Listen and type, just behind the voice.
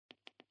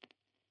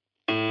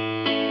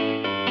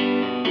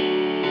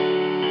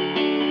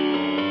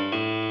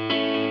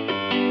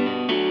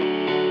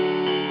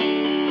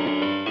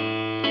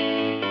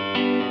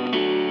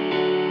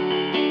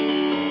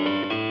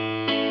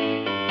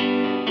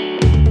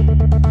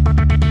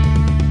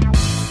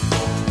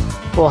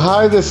Well,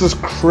 hi, this is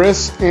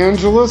Chris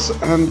Angeles,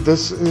 and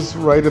this is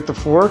Right at the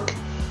Fork.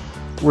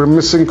 We're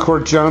missing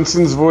Court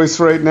Johnson's voice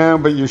right now,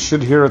 but you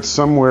should hear it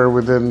somewhere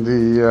within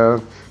the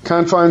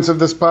confines of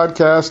this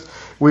podcast.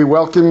 We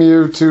welcome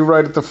you to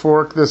Right at the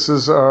Fork. This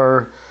is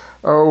we're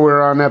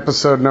on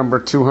episode number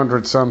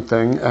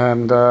 200-something,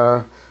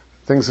 and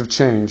things have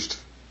changed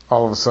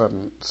all of a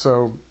sudden.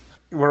 So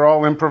we're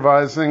all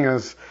improvising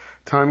as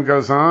time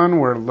goes on.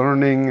 We're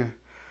learning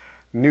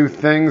new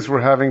things. We're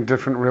having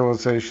different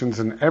realizations,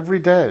 and every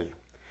day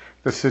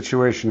the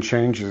situation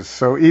changes.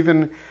 So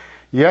even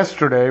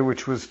yesterday,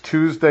 which was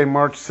Tuesday,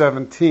 March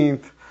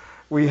 17th,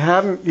 we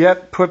hadn't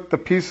yet put the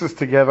pieces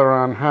together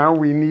on how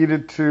we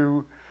needed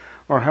to,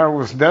 or how it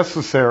was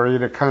necessary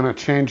to kind of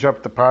change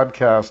up the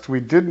podcast.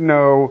 We did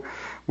know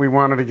we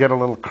wanted to get a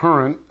little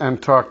current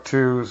and talk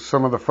to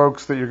some of the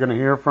folks that you're going to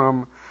hear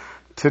from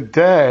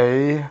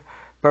today,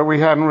 but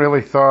we hadn't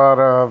really thought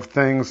of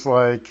things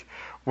like,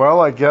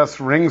 well, I guess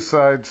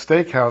RingSide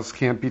SteakHouse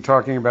can't be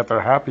talking about their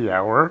happy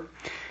hour,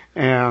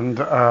 and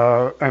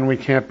we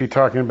can't be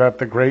talking about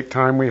the great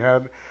time we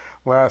had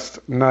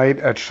last night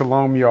at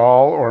Shalom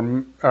Y'all,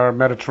 or our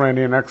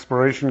Mediterranean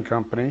Exploration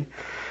Company.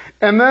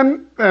 And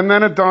then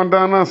it dawned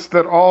on us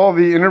that all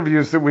the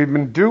interviews that we've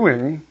been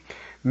doing,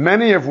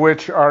 many of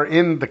which are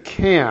in the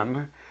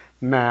can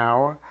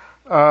now,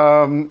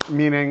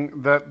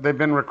 meaning that they've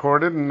been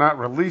recorded and not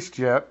released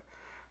yet,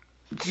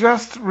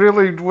 just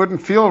really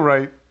wouldn't feel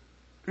right,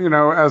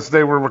 as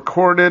they were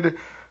recorded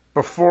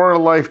before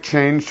life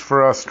changed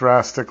for us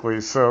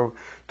drastically. So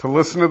to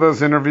listen to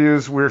those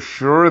interviews, we're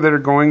sure they're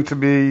going to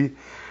be,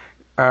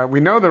 we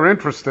know they're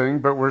interesting,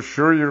 but we're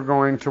sure you're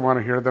going to want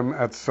to hear them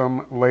at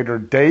some later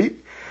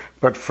date.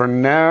 But for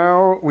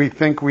now, we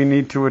think we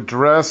need to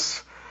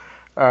address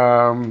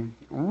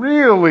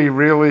really,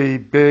 really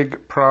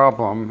big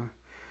problem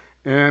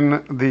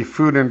in the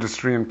food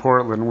industry in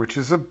Portland, which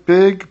is a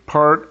big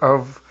part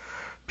of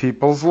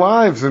people's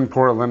lives in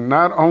Portland.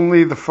 Not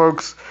only the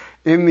folks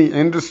in the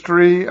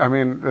industry,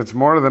 it's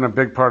more than a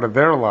big part of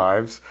their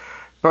lives,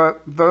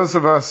 but those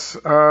of us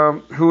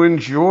who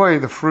enjoy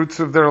the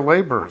fruits of their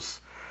labors.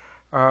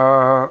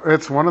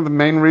 It's one of the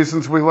main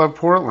reasons we love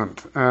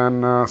Portland.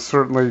 And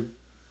certainly,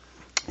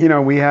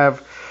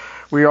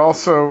 we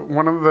also,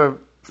 one of the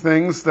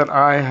things that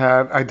I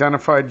had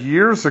identified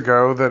years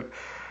ago that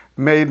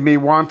made me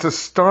want to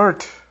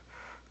start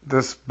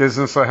this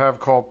business I have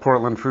called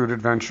Portland Food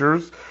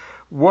Adventures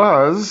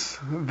was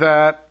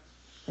that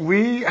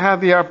we had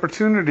the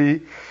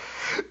opportunity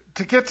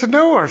to get to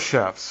know our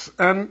chefs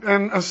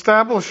and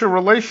establish a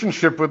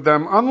relationship with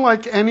them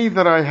unlike any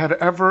that I had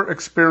ever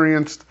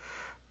experienced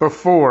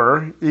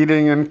before,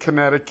 eating in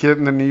Connecticut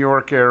and the New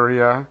York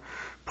area.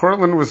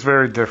 Portland was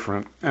very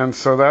different. And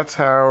so that's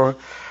how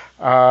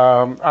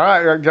I'm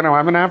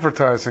an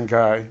advertising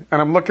guy,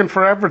 and I'm looking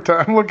for a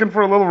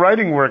little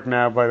writing work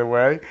now, by the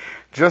way,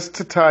 just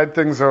to tide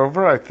things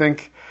over. I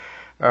think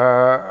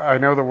I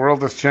know the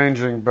world is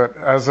changing, but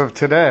as of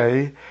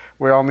today,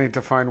 we all need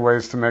to find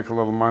ways to make a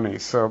little money.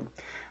 So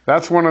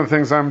that's one of the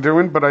things I'm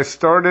doing. But I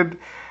started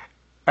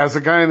as a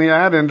guy in the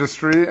ad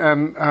industry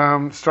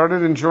and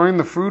started enjoying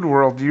the food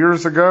world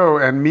years ago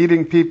and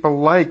meeting people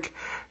like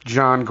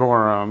John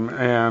Gorham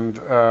and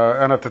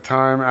at the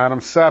time Adam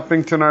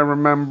Sappington, I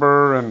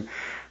remember, and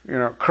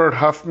Kurt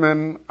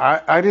Huffman.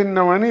 I didn't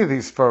know any of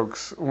these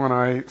folks when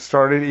I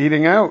started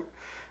eating out,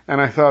 and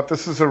I thought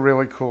this is a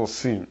really cool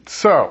scene.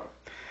 So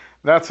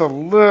that's a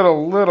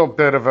little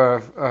bit of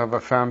a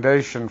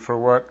foundation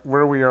for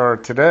where we are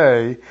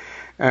today.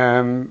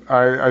 And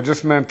I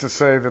just meant to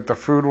say that the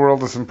food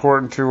world is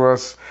important to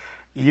us.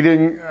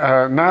 Eating,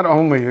 not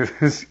only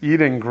is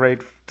eating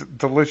great,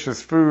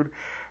 delicious food,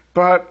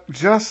 but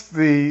just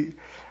the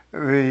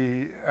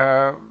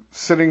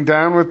sitting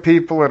down with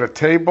people at a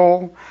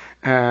table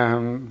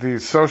and the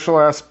social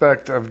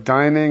aspect of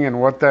dining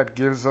and what that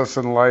gives us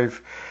in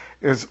life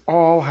is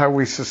all how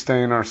we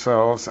sustain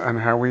ourselves and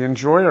how we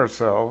enjoy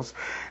ourselves.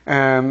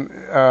 And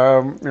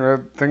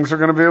things are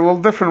going to be a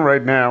little different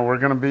right now. We're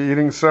going to be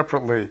eating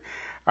separately.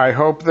 I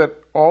hope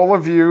that all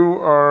of you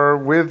are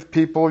with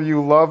people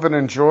you love and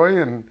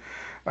enjoy, and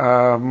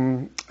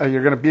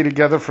you're going to be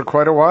together for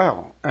quite a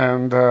while.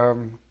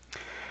 And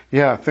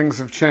things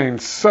have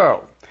changed.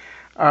 So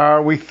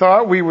we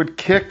thought we would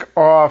kick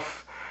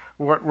off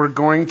what we're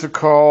going to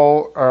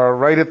call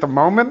Right at the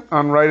Moment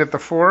on Right at the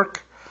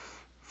Fork.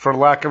 For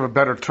lack of a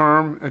better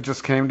term, it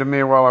just came to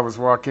me while I was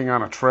walking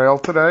on a trail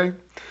today.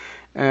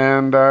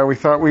 And we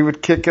thought we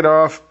would kick it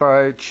off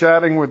by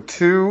chatting with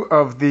two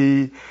of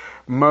the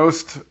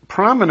most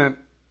prominent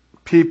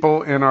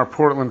people in our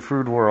Portland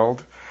food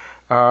world.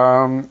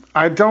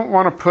 I don't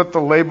want to put the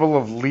label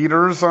of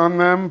leaders on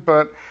them,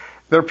 but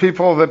they're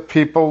people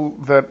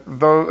that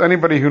though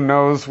anybody who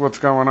knows what's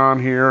going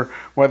on here,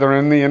 whether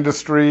in the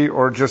industry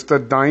or just a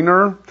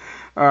diner,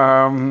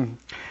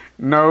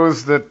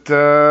 knows that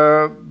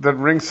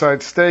RingSide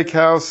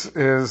SteakHouse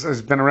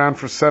has been around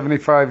for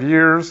 75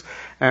 years,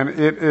 and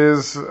it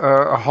is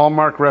a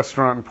hallmark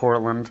restaurant in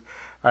Portland.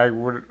 I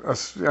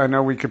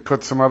know we could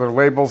put some other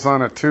labels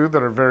on it too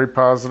that are very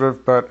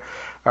positive, but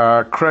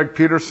Craig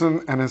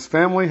Peterson and his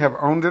family have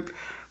owned it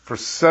for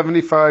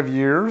 75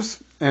 years,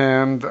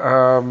 and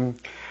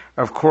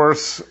of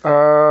course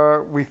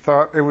we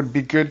thought it would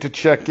be good to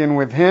check in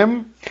with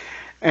him,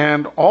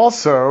 and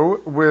also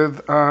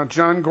with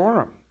John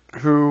Gorham,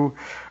 who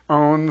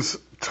owns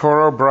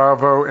Toro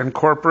Bravo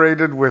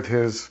Incorporated with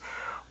his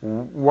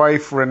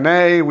wife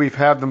Renee. We've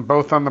had them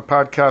both on the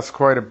podcast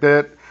quite a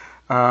bit.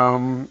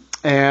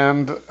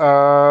 And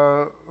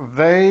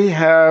they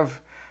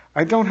have,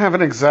 I don't have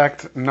an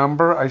exact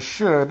number, I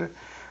should,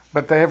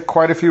 but they have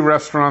quite a few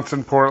restaurants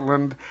in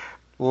Portland,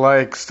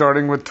 like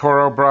starting with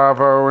Toro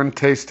Bravo and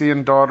Tasty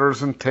and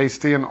Daughters and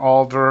Tasty and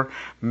Alder,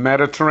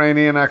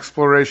 Mediterranean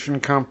Exploration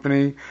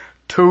Company,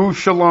 2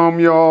 Shalom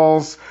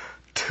Y'alls,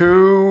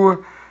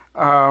 2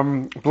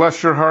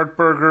 Bless Your Heart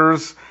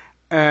Burgers,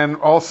 and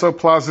also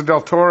Plaza del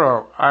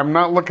Toro. I'm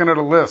not looking at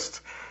a list.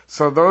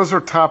 So those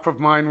are top of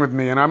mind with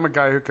me, and I'm a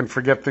guy who can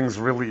forget things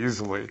really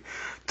easily.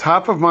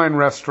 Top of mind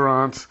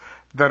restaurants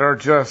that are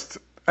just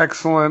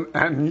excellent,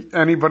 and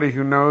anybody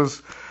who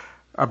knows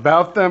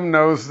about them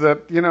knows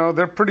that,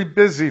 they're pretty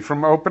busy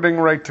from opening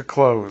right to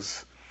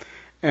close.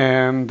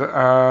 And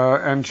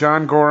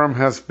John Gorham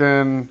has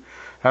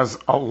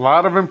a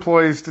lot of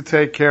employees to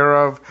take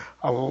care of,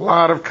 a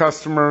lot of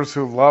customers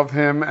who love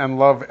him and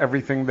love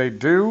everything they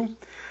do.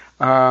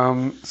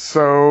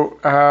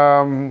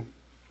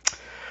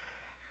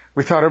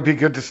 We thought it would be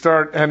good to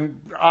start,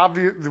 and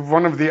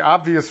one of the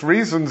obvious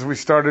reasons we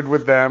started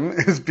with them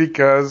is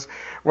because,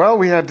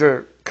 we had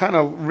to kind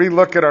of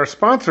relook at our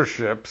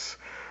sponsorships,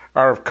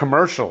 our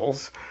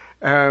commercials,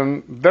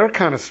 and they're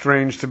kind of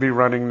strange to be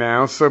running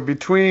now. So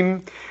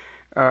between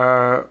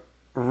RingSide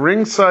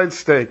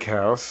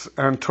SteakHouse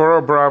and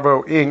Toro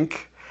Bravo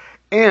Inc.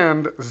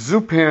 and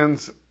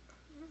Zupan's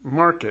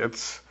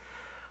Markets,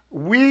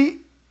 we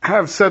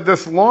have said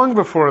this long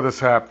before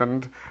this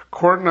happened.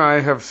 Court and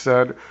I have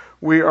said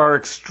we are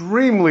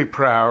extremely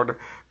proud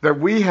that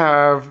we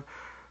have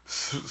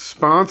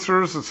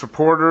sponsors and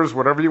supporters,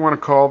 whatever you want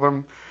to call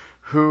them,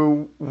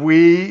 who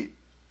we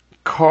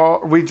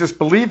just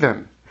believe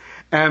in.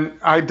 And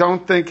I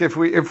don't think if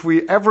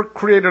we ever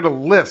created a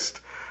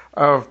list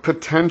of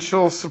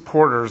potential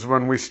supporters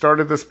when we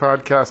started this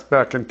podcast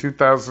back in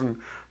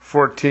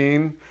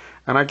 2014,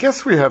 and I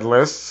guess we had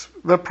lists,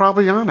 they're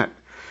probably on it.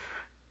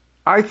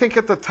 I think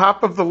at the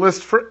top of the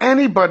list for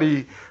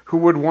anybody who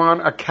would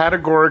want a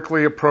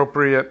categorically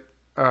appropriate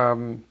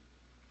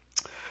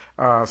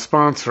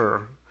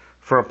sponsor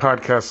for a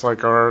podcast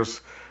like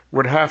ours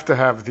would have to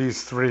have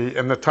these 3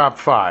 in the top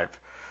 5.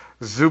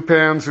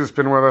 Zupan's, who's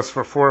been with us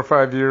for 4 or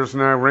 5 years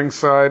now,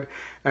 RingSide,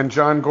 and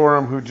John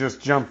Gorham, who just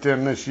jumped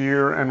in this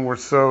year, and we're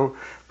so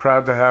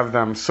proud to have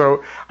them.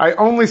 So I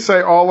only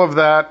say all of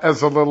that as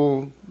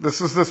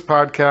this is this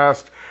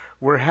podcast.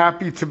 We're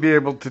happy to be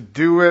able to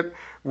do it.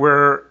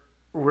 We're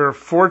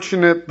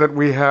fortunate that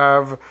we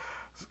have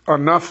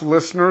enough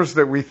listeners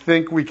that we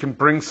think we can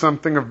bring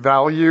something of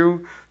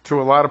value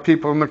to a lot of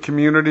people in the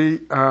community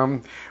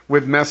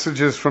with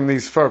messages from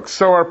these folks.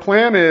 So our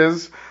plan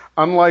is,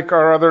 unlike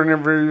our other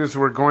interviews,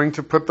 we're going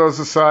to put those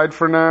aside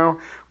for now.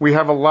 We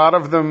have a lot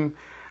of them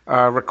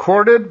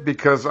recorded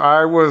because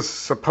I was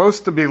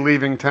supposed to be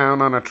leaving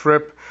town on a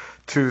trip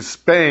to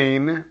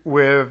Spain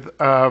with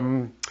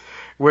the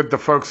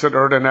folks at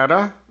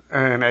Urdaneta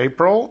in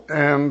April,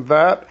 and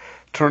that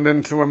turned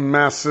into a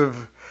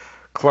massive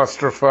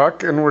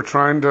clusterfuck, and we're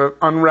trying to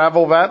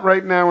unravel that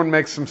right now and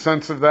make some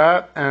sense of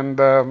that. And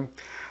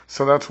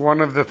so that's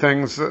one of the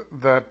things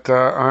that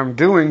I'm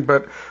doing.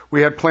 But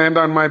we had planned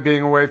on my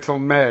being away till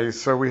May,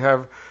 so we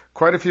have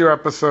quite a few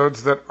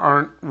episodes that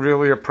aren't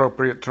really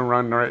appropriate to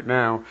run right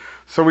now.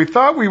 So we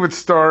thought we would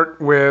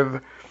start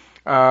with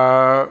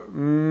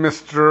Mr.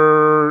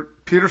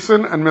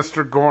 Peterson and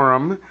Mr.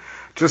 Gorham,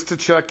 just to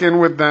check in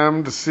with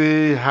them to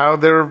see how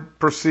they're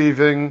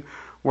perceiving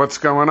what's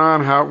going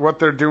on, what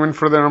they're doing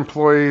for their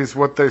employees,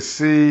 what they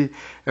see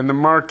in the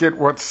market,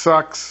 what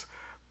sucks,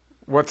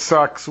 because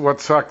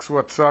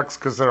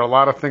there are a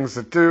lot of things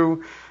that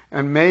do,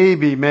 and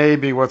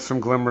maybe what some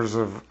glimmers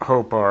of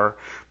hope are.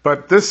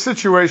 But this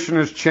situation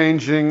is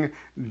changing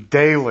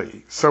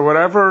daily. So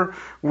whatever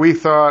we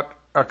thought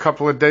a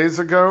couple of days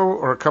ago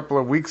or a couple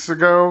of weeks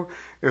ago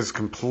is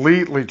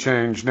completely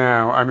changed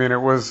now. I mean,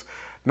 it was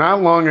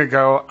not long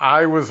ago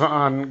I was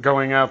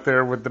going out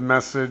there with the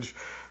message,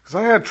 because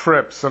I had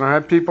trips and I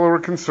had people who were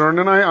concerned,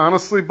 and I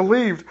honestly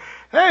believed,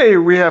 hey,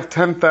 we have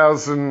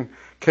 10,000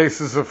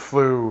 cases of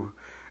flu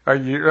a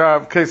year,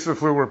 cases of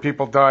flu where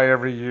people die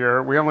every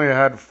year. We only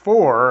had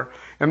 4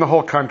 in the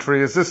whole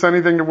country. Is this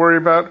anything to worry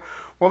about?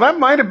 Well, that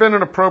might have been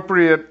an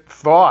appropriate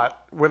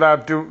thought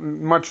without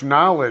much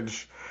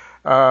knowledge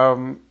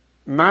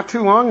not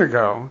too long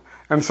ago.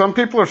 And some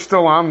people are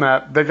still on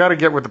that. They got to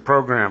get with the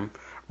program,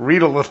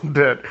 read a little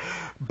bit.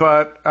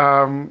 But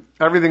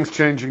everything's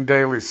changing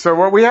daily. So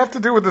what we have to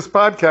do with this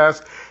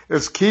podcast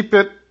is keep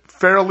it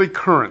fairly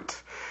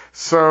current.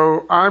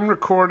 So I'm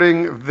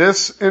recording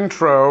this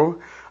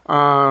intro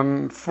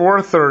on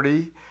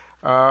 4:30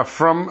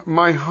 from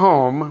my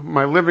home,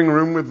 my living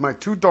room, with my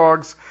two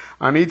dogs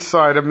on each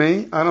side of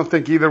me. I don't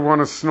think either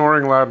one is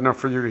snoring loud enough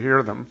for you to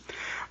hear them.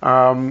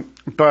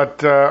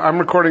 But I'm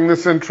recording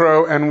this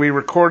intro, and we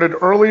recorded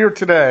earlier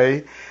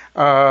today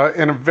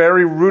in a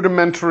very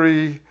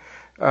rudimentary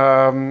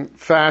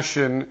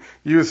fashion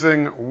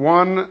using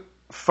one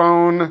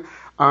phone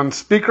on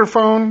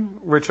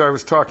speakerphone, which I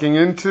was talking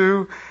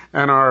into,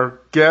 and our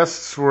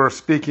guests were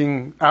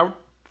speaking out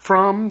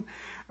from,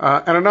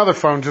 and another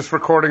phone just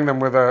recording them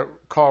with a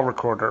call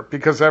recorder.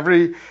 Because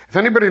if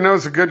anybody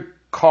knows a good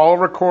call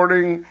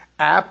recording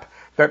app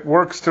that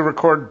works to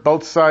record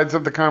both sides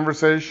of the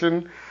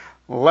conversation,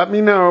 let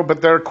me know.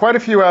 But there are quite a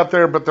few out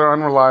there, but they're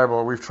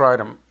unreliable. We've tried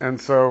them. And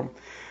so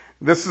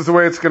this is the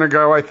way it's going to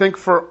go. I think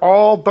for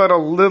all but a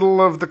little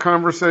of the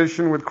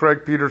conversation with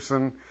Craig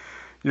Peterson,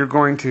 you're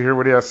going to hear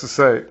what he has to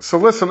say. So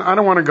listen, I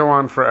don't want to go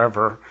on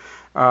forever.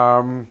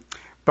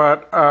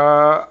 But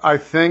I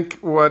think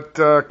what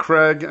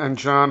Craig and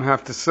John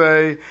have to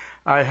say,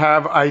 I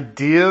have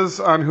ideas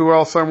on who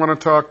else I want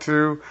to talk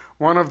to.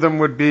 One of them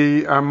would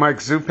be Mike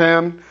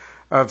Zupan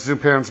of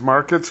Zupan's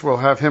Markets. We'll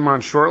have him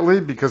on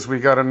shortly because we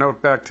got a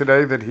note back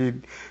today that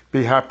he'd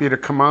be happy to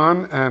come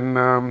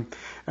on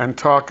and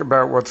talk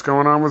about what's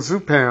going on with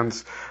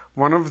Zupan's.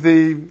 One of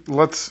the,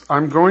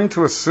 I'm going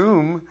to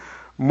assume,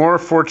 more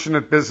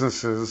fortunate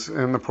businesses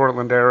in the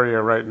Portland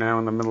area right now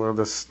in the middle of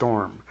this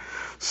storm.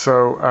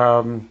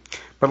 So,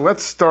 but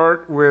let's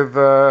start with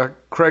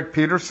Craig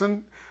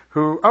Peterson,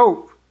 who,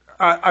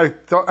 I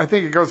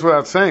think it goes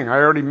without saying, I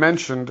already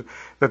mentioned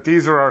that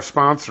these are our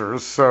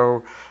sponsors.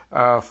 So,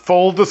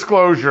 full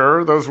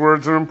disclosure, those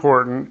words are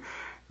important.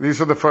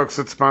 These are the folks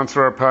that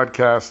sponsor our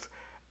podcast.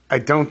 I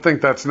don't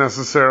think that's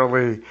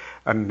necessarily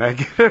a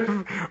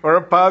negative or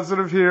a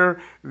positive here.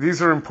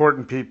 These are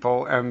important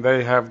people, and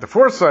they have the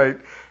foresight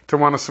to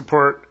want to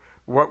support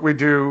what we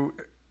do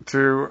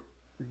to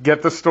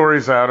get the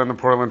stories out in the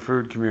Portland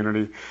food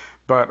community.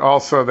 But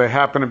also they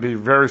happen to be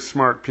very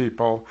smart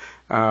people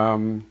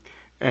and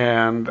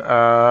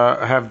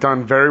have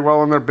done very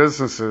well in their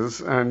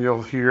businesses. And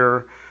you'll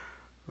hear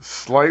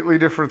slightly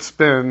different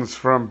spins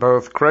from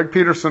both Craig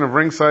Peterson of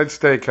RingSide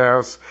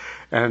SteakHouse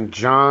and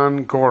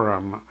John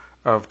Gorham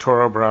of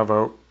Toro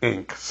Bravo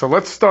Inc. So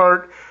let's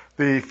start.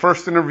 The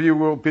first interview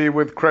will be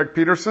with Craig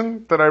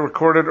Peterson that I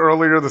recorded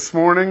earlier this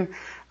morning.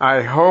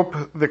 I hope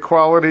the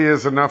quality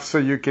is enough so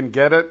you can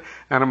get it,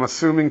 and I'm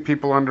assuming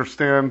people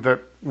understand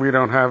that we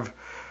don't have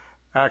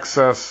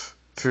access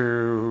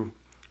to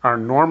our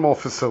normal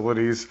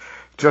facilities,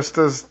 just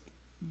as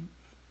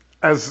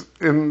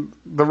in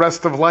the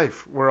rest of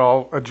life, we're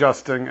all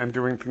adjusting and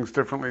doing things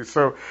differently.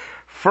 So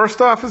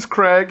first off is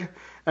Craig,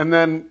 and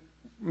then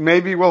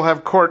maybe we'll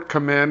have Court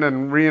come in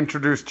and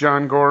reintroduce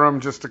John Gorham,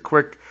 just a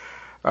quick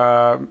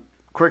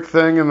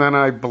thing, and then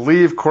I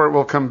believe Court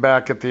will come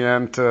back at the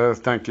end to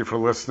thank you for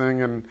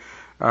listening. And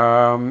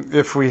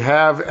if we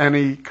have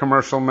any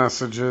commercial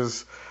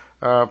messages,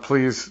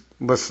 please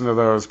listen to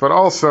those. But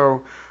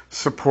also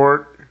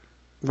support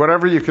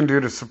whatever you can do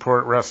to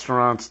support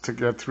restaurants to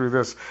get through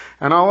this.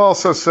 And I'll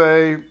also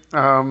say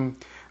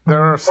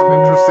there are some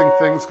interesting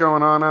things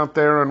going on out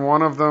there, and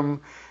one of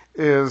them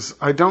is,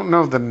 I don't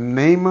know the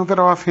name of it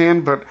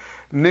offhand, but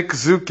Nick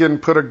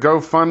Zupan put a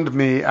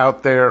GoFundMe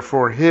out there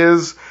for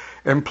his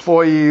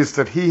employees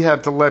that he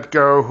had to let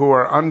go who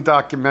are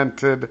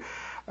undocumented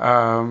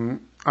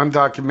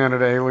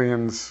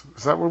aliens.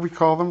 Is that what we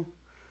call them?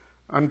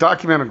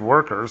 Undocumented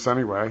workers,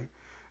 anyway.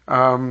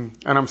 And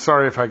I'm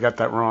sorry if I get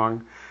that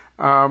wrong.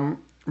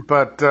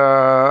 But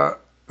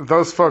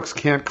those folks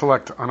can't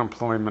collect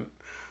unemployment.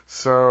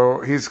 So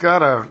he's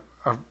got a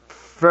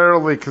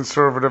fairly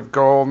conservative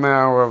goal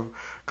now of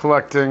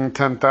collecting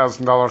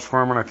 $10,000 for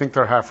them, and I think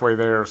they're halfway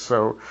there.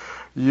 So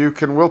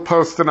we'll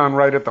post it on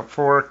Right at the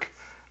Fork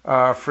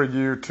for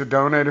you to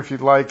donate if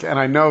you'd like. And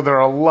I know there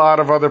are a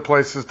lot of other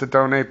places to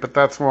donate, but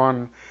that's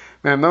one.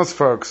 Man, those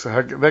folks,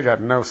 they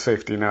got no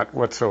safety net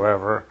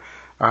whatsoever,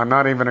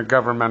 not even a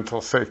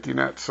governmental safety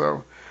net.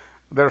 So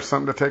there's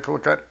something to take a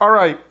look at. All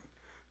right.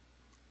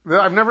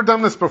 I've never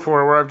done this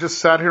before where I've just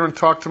sat here and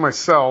talked to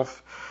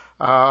myself.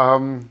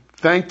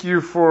 Thank you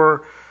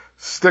for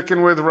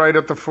sticking with Right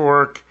at the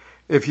Fork.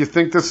 If you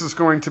think this is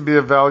going to be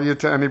of value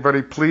to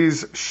anybody,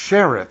 please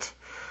share it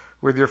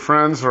with your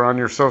friends or on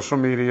your social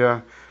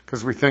media,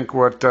 because we think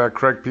what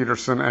Craig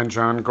Peterson and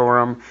John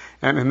Gorham,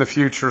 and in the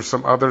future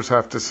some others,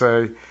 have to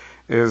say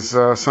is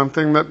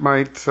something that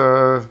might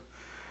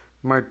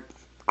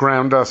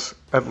ground us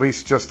at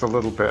least just a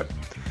little bit.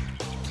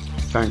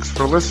 Thanks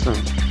for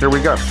listening. Here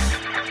we go.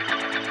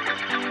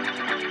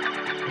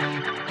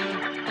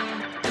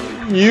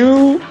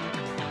 You,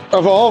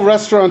 of all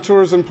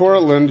restaurateurs in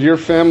Portland, your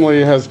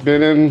family has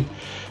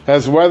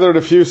weathered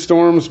a few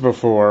storms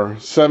before,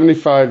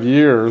 75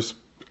 years.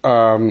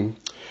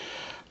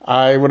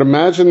 I would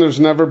imagine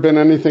there's never been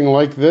anything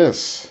like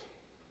this.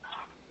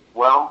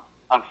 Well,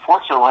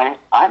 unfortunately,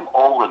 I'm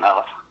old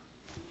enough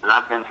that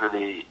I've been through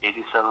the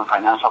 87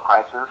 financial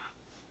crisis,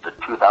 the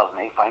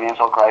 2008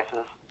 financial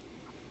crisis,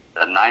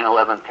 the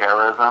 9/11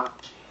 terrorism,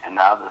 and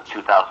now the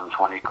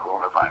 2020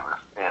 coronavirus.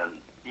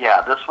 And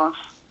yeah, this one's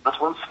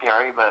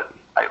scary, but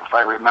if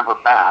I remember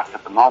back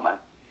at the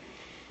moment,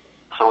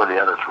 so are the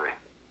other three.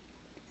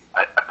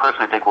 I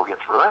personally think we'll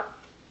get through it.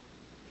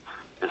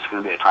 It's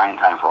going to be a trying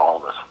time for all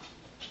of us.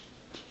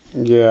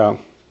 Yeah.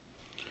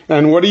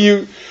 And what do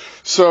you?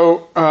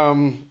 So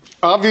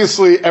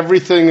obviously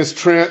everything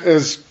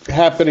is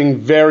happening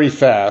very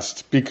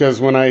fast, because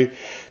when I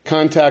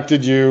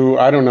contacted you,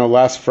 I don't know,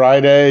 last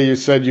Friday, you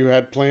said you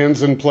had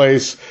plans in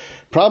place.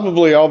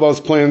 Probably all those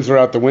plans are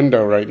out the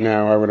window right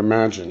now, I would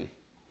imagine.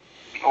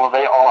 Well,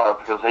 they are,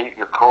 because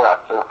you're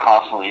correct. They're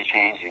constantly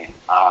changing.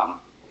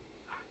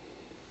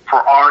 For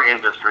our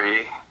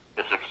industry,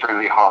 it's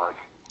extremely hard.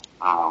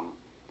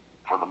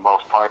 For the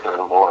most part, they're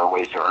lower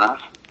wage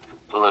earners.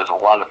 So there's a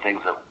lot of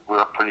things that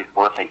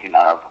we're thinking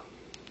of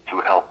to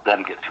help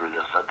them get through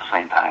this at the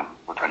same time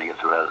we're trying to get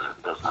through it as a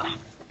business.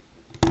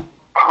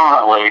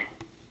 Currently,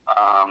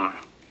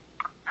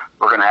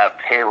 we're going to have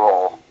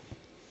payroll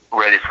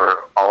ready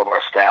for all of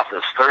our staff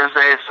this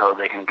Thursday so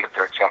they can get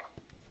their check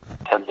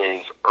 10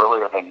 days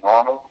earlier than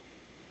normal.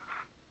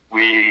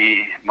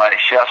 My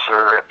chefs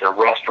are at the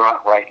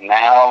restaurant right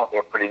now.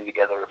 They're putting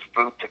together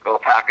food to-go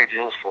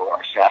packages for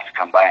our staff to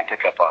come by and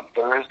pick up on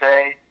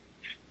Thursday.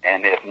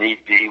 And if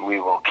need be, we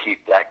will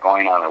keep that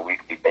going on a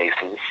weekly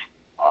basis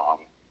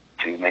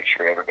to make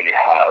sure everybody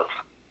has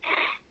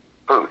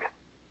food.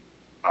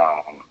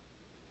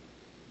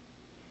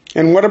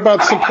 And what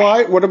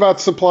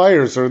about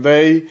suppliers? Are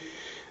they?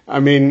 I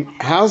mean,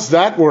 how's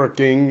that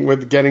working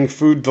with getting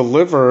food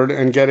delivered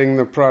and getting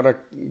the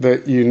product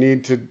that you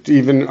need to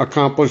even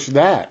accomplish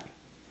that?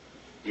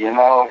 You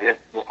know,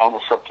 on the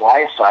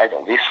supply side,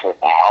 at least for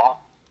now,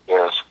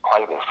 there's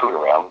quite a bit of food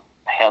around.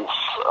 Hence,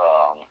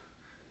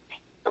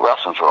 the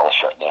restaurants are all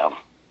shut down.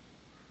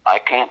 I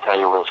can't tell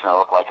you what it's going to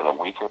look like in a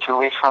week or 2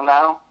 weeks from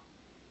now.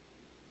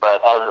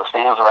 But as it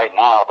stands right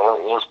now,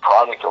 there is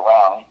product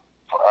around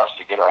for us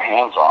to get our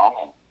hands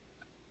on.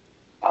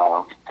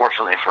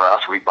 Fortunately for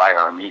us, we buy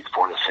our meat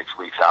 4 to 6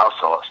 weeks out,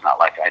 so it's not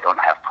like I don't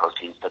have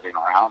protein sitting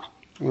around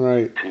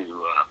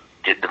to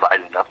get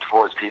divided up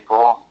towards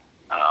people.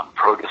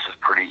 Produce is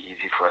pretty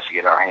easy for us to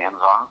get our hands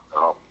on.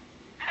 So,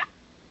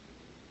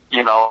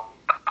 you know,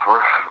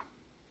 for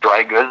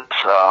dry goods,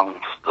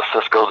 the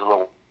Cisco's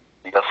of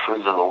the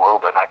foods of the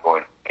world are not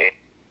going to pay,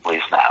 at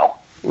least now.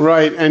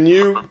 Right, and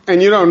you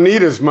don't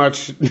need as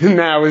much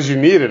now as you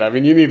need it. I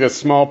mean, you need a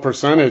small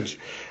percentage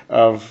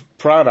of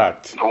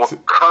product. Well,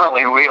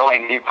 currently, we only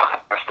need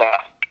our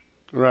staff.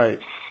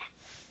 Right.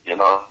 You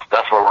know,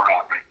 that's where we're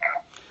at right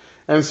now.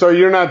 And so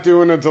you're not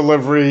doing a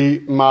delivery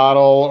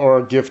model or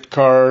a gift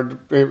card.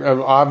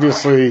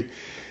 Obviously,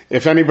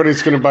 if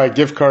anybody's going to buy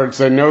gift cards,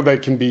 they know they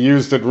can be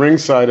used at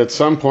RingSide at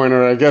some point,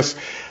 or I guess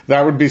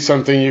that would be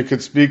something you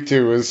could speak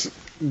to, is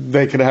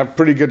they could have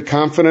pretty good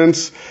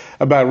confidence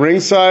about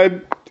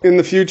RingSide in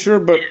the future.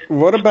 But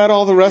what about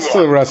all the rest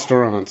of the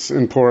restaurants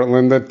in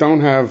Portland that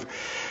don't have,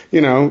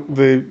 you know,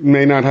 they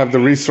may not have the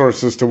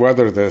resources to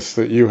weather this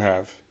that you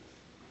have?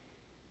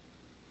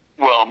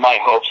 Well, my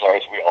hopes are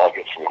as we all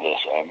get through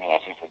this. I mean, I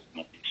think it's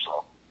going to be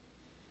so.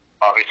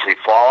 Obviously,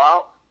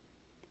 fallout.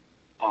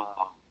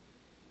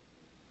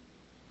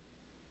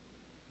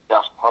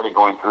 That's part of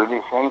going through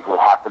these things that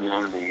happened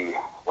in the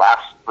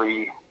last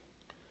 3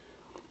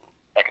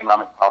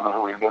 economic problems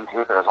that we've been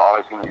through. There's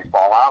always going to be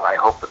fallout. I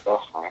hope the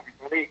best for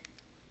everybody.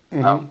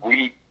 Mm-hmm.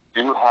 We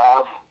do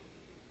have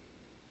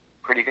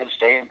pretty good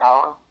staying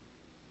power.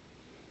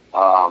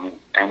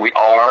 And we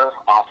are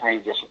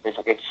offering gift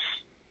certificates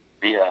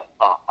via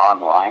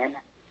online.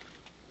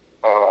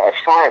 As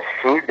far as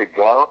food to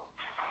go,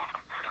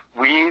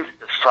 we've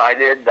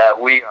decided that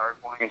we are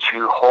going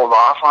to hold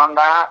off on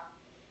that.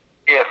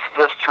 If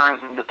this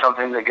turns into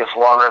something that gets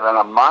longer than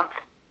a month,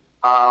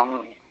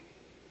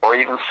 or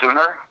even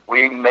sooner,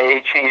 we may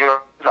change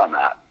our minds on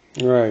that.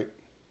 Right.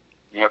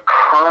 You know,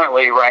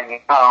 currently,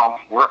 right now,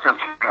 we're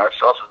considering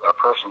ourselves as our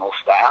personal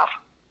staff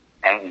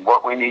and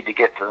what we need to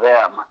get to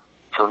them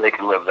so they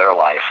can live their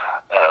life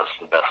as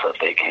the best that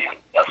they can.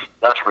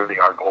 That's really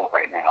our goal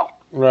right now.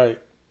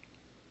 Right.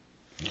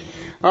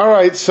 All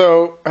right,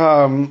 so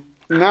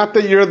not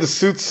that you're the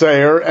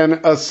soothsayer,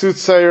 and a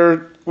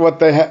soothsayer, what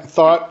they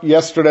thought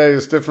yesterday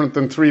is different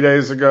than 3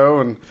 days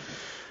ago,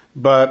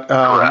 but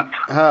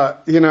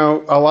you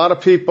know, a lot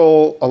of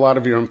people, a lot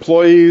of your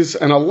employees,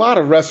 and a lot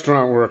of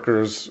restaurant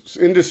workers,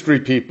 industry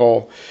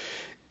people,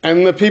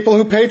 and the people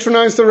who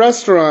patronize the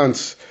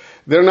restaurants,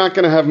 they're not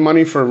going to have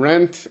money for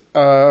rent.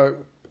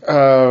 What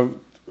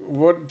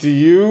do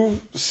you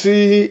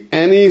see?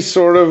 Any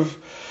sort of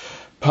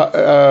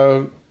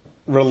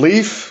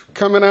relief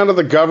coming out of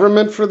the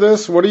government for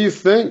this? What do you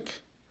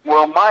think?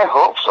 Well, my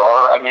hopes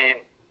are.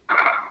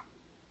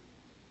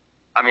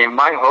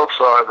 My hopes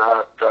are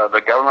that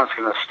the government's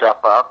going to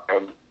step up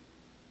and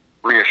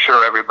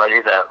reassure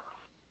everybody that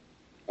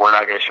we're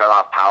not going to shut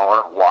off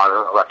power,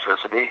 water,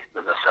 electricity,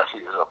 the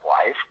necessities of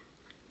life,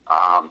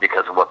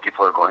 because of what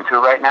people are going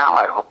through right now.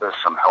 I hope there's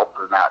some help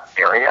in that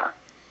area.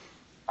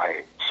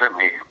 I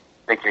certainly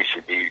think they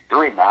should be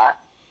doing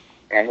that.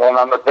 And then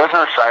on the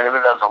business side of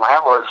it, as a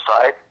landlord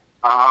side,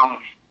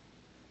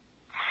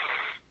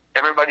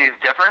 everybody's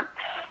different,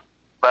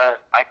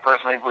 but I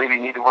personally believe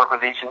you need to work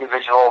with each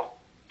individual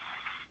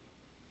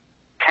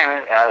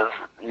tenant as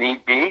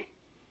need be,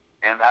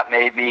 and that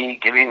may be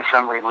giving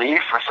some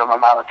relief for some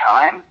amount of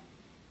time.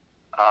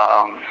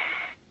 I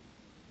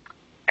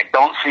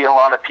don't see a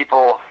lot of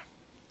people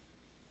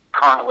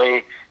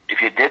currently,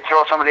 if you did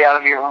throw somebody out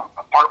of your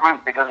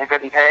apartment because they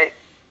couldn't pay,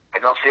 I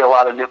don't see a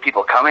lot of new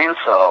people coming,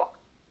 so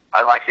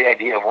I like the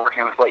idea of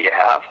working with what you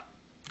have.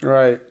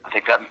 Right. I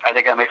think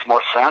that makes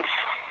more sense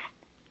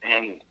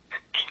in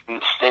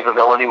keeping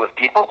stability with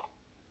people.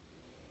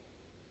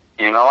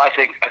 You know, I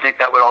think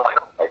that would all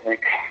help. I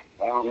think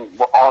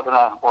we're all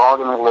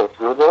gonna live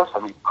through this. I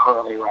mean,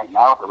 currently right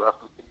now, the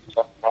restaurants being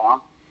shut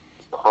down.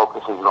 The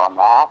focus is on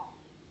that.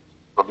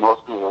 But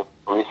most people,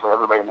 at least for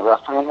everybody in the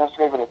restaurant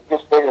industry, but it's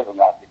just bigger than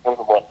that because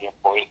of what the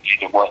employees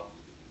need and what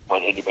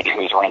anybody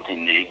who's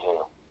renting needs,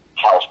 or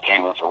house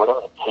payments, or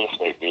whatever the case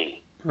may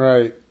be.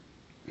 Right.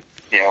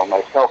 You know,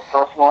 myself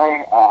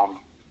personally,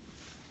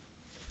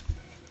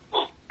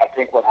 I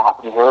think what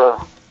happened here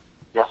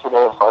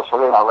yesterday, as far as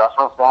shutting our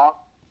restaurants down,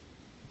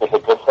 is a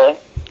good thing.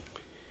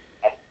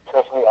 I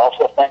personally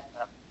also think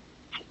that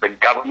the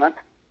government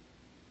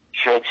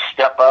should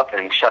step up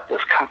and shut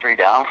this country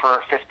down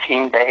for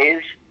 15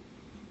 days,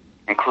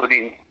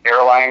 including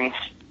airlines,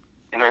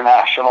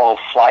 international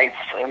flights,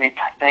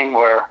 anything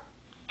where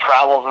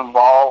travel's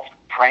involved,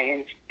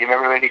 trains, give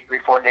everybody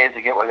 3-4 days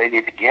to get where they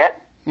need to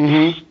get.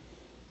 Mm-hmm.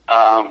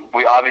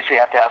 We obviously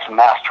have to have some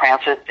mass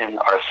transit in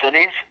our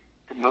cities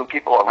to move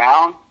people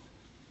around,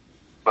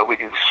 but we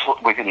can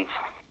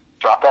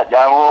drop that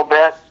down a little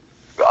bit.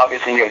 We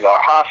obviously need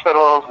our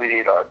hospitals, we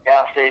need our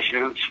gas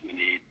stations, we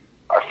need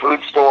our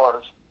food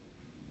stores.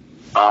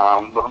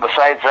 But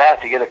besides that,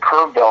 to get a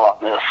curb bill on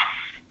this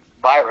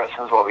virus,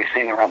 is what we've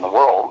seen around the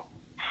world,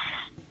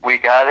 we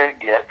got to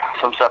get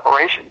some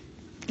separation.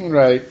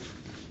 Right.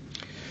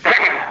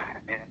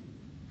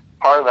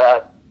 Part of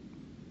that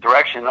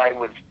direction, I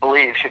would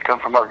believe, should come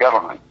from our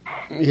government.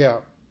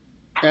 Yeah.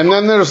 And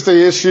then there's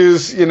the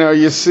issues,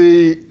 you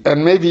see,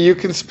 and maybe you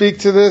can speak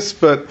to this,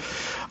 but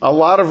a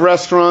lot of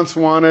restaurants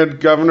wanted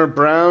Governor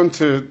Brown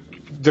to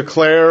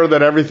declare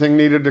that everything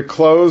needed to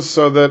close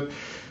so that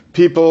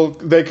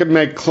they could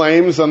make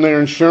claims on their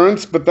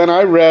insurance. But then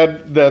I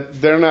read that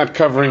they're not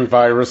covering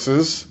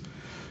viruses.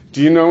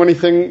 Do you know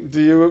anything?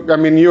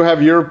 You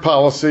have your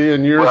policy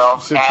and your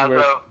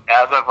situation.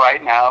 As of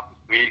right now,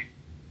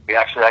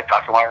 I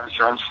talked to our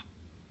insurance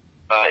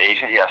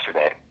agent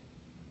yesterday.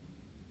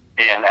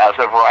 And as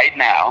of right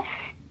now,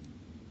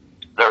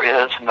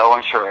 there is no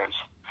insurance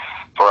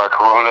for our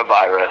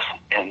coronavirus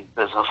and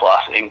business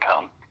loss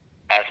income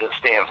as it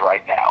stands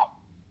right now.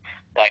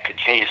 That could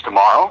change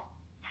tomorrow.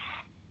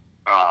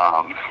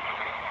 But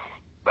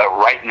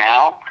right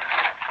now,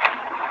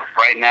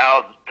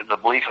 the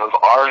belief of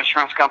our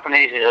insurance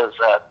company is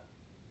that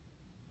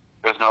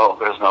there's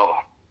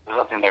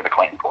nothing there to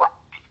claim for.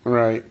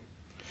 Right.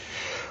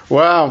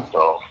 Wow.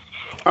 So.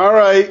 All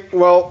right.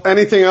 Well,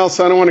 anything else?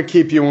 I don't want to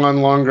keep you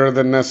on longer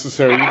than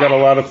necessary. You've got a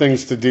lot of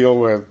things to deal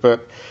with,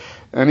 but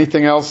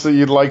anything else that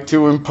you'd like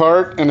to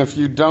impart? And if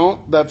you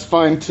don't, that's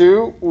fine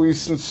too. We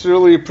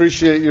sincerely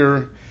appreciate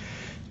your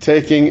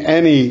taking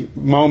any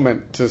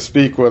moment to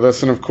speak with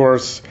us. And of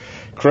course,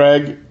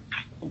 Craig,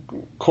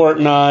 Court,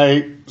 and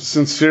I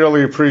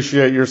sincerely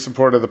appreciate your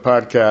support of the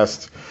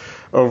podcast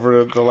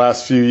over the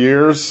last few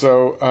years.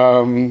 So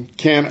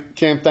can't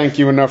thank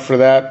you enough for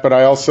that. But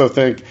I also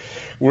think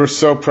we're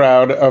so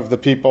proud of the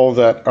people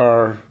that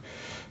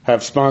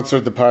have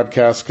sponsored the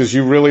podcast, because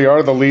you really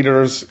are the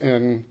leaders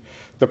in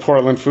the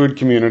Portland food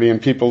community,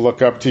 and people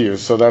look up to you.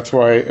 So that's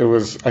why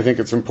I think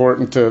it's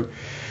important to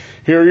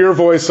hear your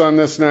voice on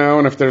this now,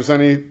 and if there's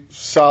any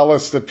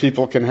solace that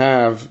people can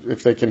have,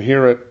 if they can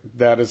hear it,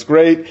 that is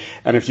great.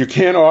 And if you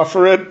can't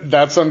offer it,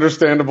 that's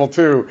understandable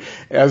too,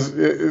 as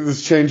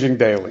it's changing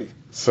daily.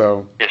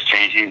 So it's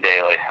changing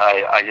daily.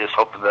 I just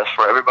hope the best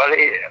for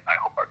everybody, and I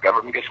hope our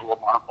government gets a little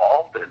more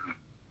involved, and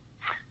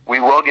we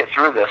will get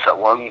through this at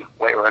one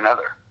way or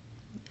another.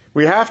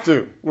 We have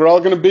to. We're all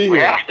going to be here. We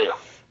have to.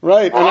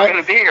 Right. We're all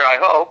going to be here, I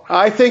hope.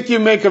 I think you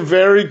make a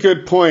very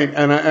good point,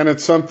 and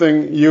it's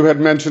something you had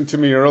mentioned to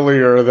me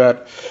earlier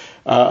that,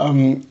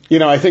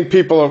 I think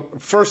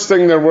first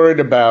thing they're worried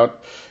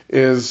about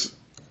is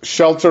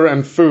shelter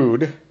and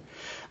food.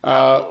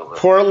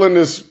 Portland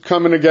is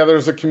coming together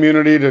as a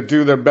community to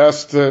do their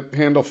best to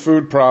handle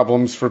food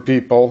problems for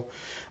people.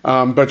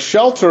 But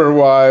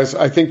shelter-wise,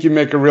 I think you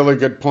make a really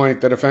good point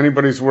that if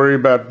anybody's worried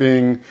about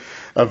being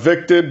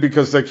evicted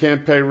because they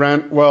can't pay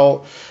rent,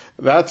 well,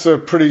 that's a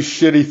pretty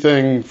shitty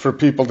thing for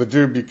people to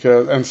do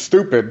and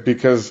stupid,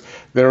 because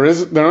there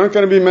aren't going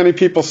to be many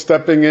people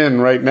stepping in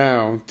right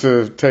now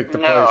to take the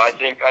place. No, I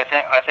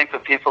think the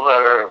people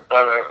that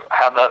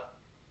have that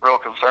real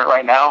concern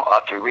right now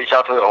ought to reach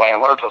out to their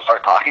landlords and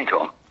start talking to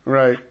them.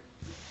 Right.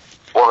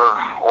 Or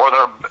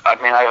I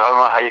don't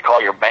know how you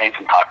call your banks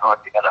and talk about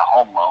if you got a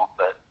home loan,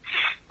 but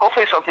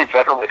hopefully something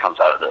federally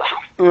comes out of this.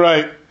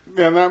 Right.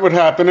 Yeah, that would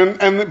happen.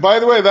 And by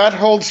the way, that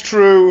holds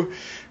true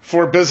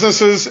for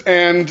businesses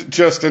and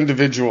just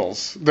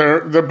individuals.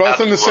 They're both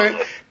in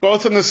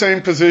the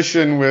same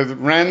position with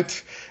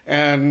rent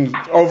and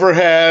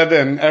overhead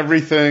and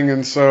everything.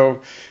 And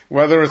so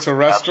whether it's a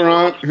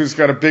restaurant who's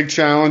got a big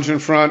challenge in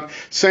front,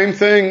 same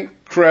thing,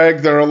 Craig.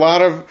 There are a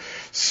lot of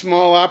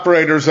small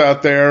operators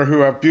out there who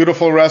have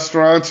beautiful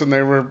restaurants and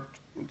they were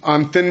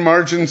on thin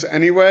margins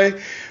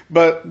anyway.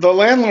 But the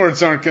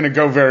landlords aren't going to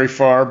go very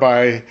far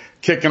by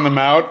kicking them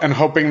out and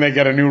hoping they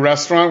get a new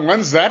restaurant.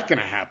 When's that going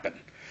to happen?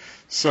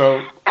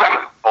 So,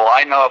 well,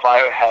 I know if I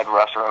had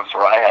restaurants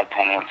or I had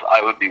tenants,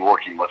 I would be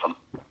working with them.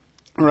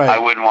 Right. I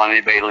wouldn't want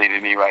anybody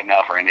leaving me right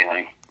now for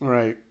anything.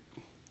 Right.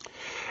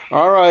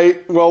 All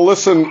right. Well,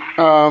 listen,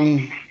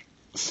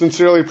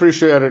 sincerely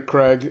appreciate it,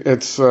 Craig.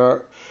 It's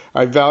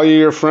I value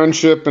your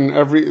friendship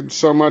and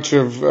so much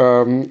of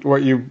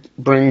what you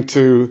bring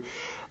to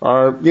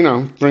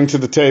bring to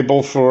the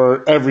table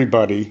for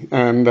everybody,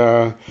 and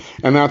I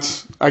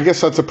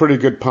guess that's a pretty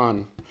good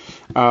pun.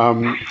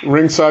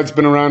 Ringside's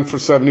been around for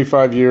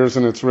 75 years,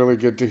 and it's really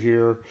good to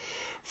hear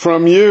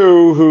from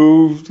you,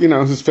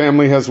 whose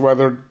family has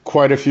weathered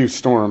quite a few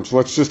storms.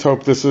 Let's just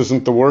hope this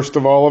isn't the worst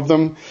of all of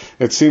them.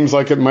 It seems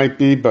like it might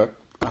be, but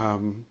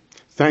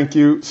thank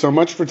you so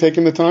much for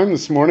taking the time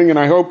this morning, and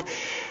I hope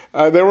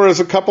there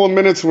was a couple of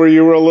minutes where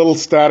you were a little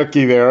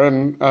staticky there,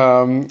 and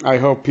I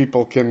hope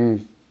people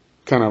can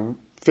kind of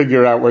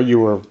figure out what you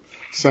were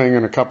saying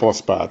in a couple of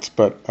spots.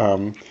 But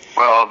well,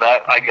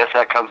 I guess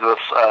that comes with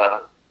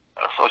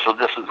social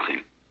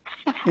distancing.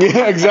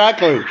 Yeah,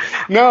 exactly.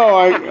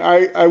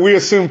 No, we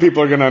assume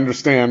people are going to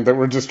understand that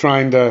we're just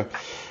trying to.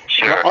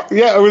 Sure.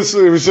 Yeah, it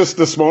was just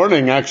this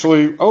morning,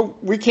 actually. Oh,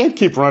 we can't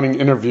keep running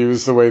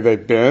interviews the way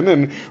they've been,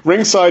 and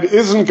Ringside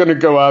isn't going to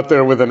go out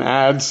there with an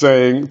ad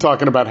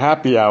talking about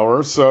happy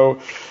hour. So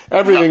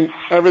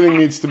everything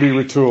needs to be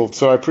retooled.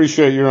 So I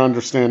appreciate your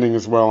understanding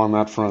as well on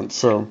that front.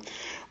 So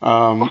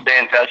we'll stay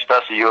in touch.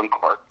 Best of you and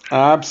Court.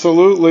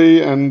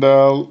 Absolutely, and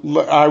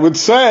I would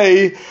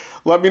say,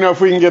 let me know if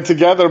we can get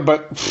together,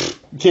 but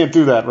can't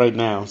do that right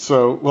now.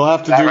 So we'll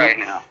have to do right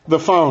now. The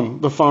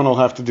phone will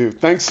have to do.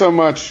 Thanks so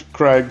much,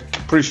 Craig.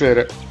 Appreciate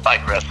it. Bye,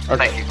 Chris.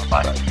 Okay. Thank you.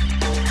 Bye.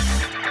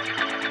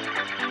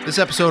 This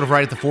episode of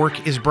Right at the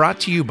Fork is brought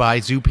to you by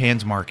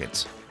Zupan's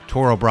Markets,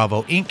 Toro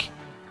Bravo Inc.,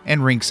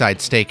 and RingSide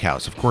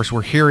SteakHouse. Of course,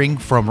 we're hearing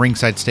from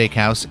RingSide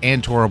SteakHouse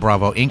and Toro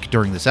Bravo Inc.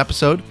 during this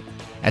episode.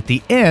 At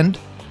the end,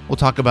 we'll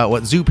talk about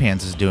what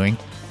Zupan's is doing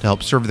to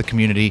help serve the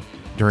community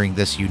during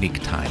this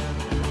unique time.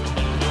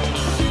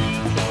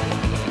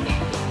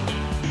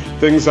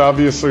 Things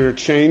obviously are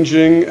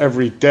changing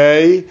every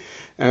day,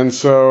 and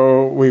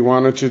so we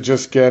wanted to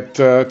just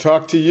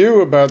talk to you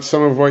about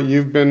some of what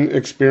you've been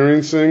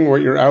experiencing,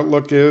 what your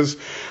outlook is,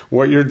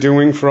 what you're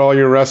doing for all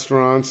your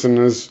restaurants, and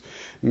as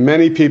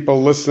many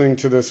people listening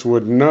to this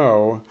would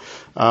know,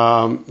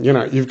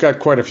 you've got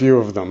quite a few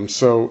of them,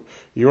 so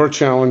your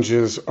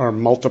challenges are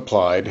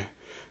multiplied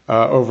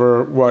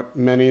over what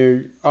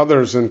many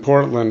others in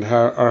Portland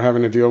are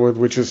having to deal with,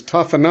 which is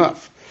tough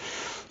enough.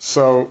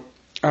 So,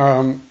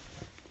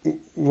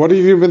 what have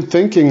you been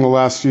thinking the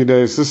last few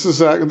days? This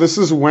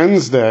is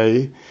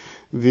Wednesday,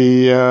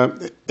 the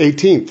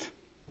 18th.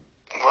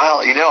 Well,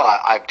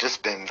 I've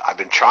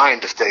been trying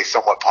to stay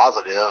somewhat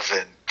positive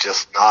and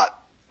just not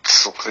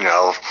put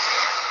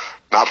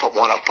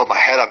my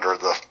head under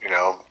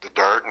the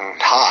dirt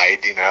and hide.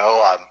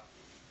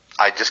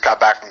 I just got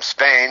back from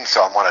Spain,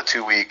 so I'm on a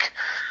 2-week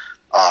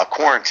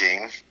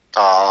quarantine.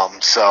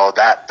 So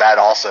that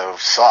also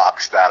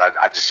sucks. That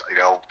I just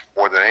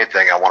more than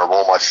anything, I want to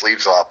roll my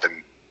sleeves up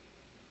and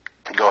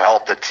go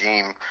help the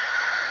team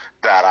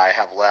that I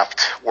have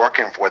left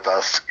working with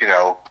us,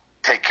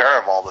 take care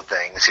of all the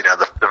things.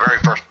 The very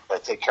first thing I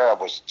take care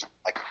of was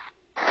like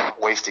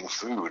wasting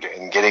food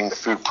and getting the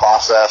food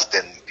processed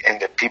and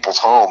into people's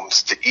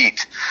homes to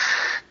eat.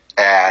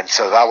 And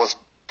so that was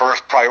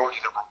first priority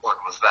number one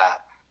was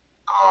that.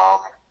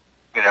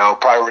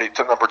 Priority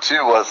to number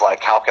two was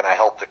like, how can I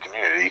help the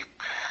community?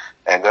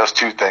 And those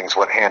two things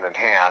went hand in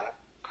hand.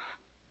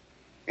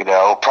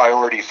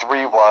 Priority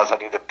three was I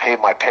need to pay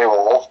my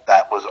payroll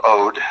that was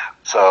owed.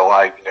 So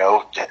I,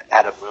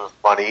 had to move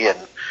money and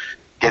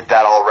get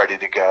that all ready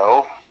to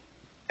go.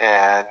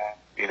 And,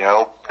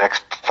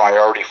 next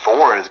priority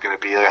 4 is going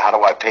to be how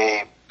do I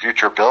pay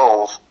future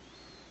bills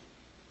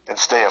and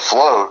stay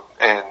afloat?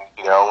 And,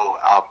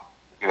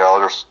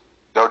 there's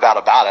no doubt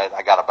about it.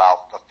 I got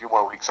about a few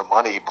more weeks of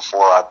money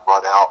before I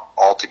run out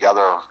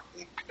altogether,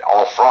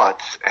 all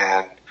fronts.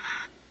 And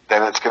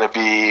then it's going to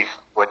be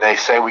when they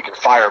say we can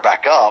fire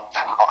back up,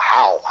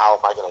 how am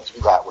I going to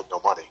do that with no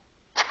money?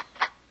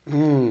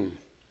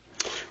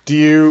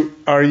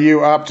 Are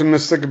you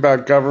optimistic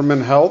about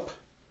government help?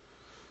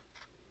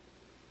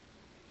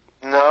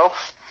 No,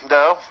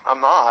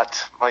 I'm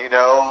not. I'm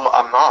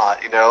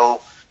not.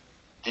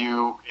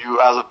 You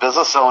as a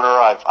business owner,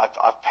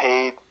 I've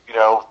paid,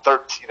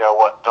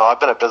 I've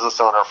been a business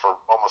owner for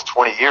almost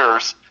 20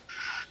 years.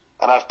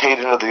 And I've paid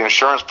into the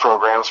insurance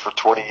programs for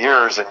 20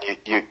 years, and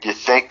you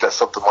think that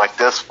something like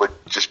this would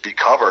just be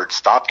covered,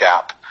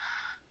 stopgap.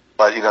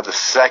 But, the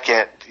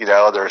second,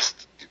 there's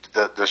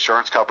the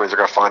insurance companies are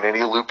going to find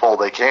any loophole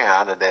they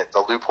can, and that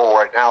the loophole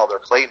right now they're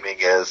claiming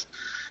is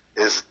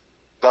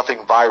nothing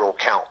viral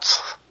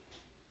counts.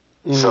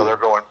 Mm. So they're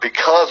going,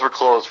 because we're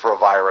closed for a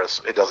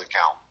virus, it doesn't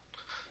count.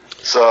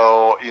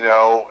 So,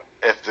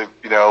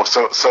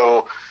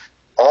 so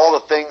all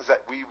the things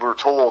that we were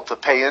told to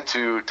pay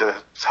into to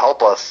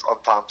help us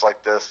on times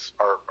like this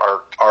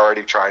are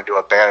already trying to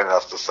abandon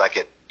us the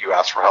second you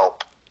ask for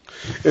help.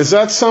 Is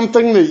that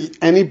something that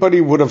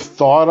anybody would have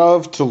thought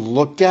of to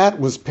look at,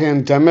 was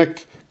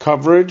pandemic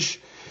coverage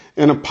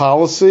in a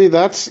policy?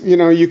 That's,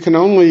 you can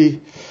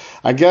only,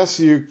 I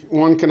guess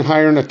one can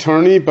hire an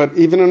attorney, but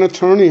even an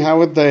attorney, how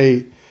would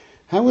they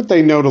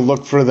know to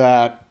look for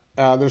that?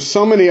 There's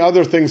so many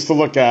other things to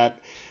look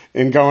at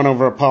in going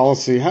over a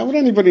policy. How would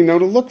anybody know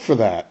to look for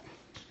that?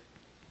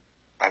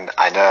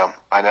 I know.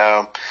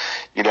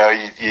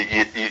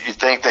 You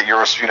think that you're,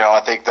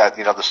 I think that,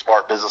 the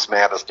smart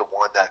businessman is the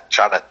one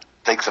that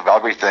thinks of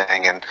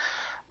everything. And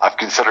I've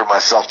considered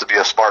myself to be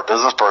a smart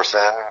business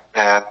person.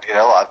 And,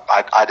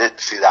 I didn't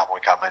see that one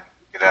coming,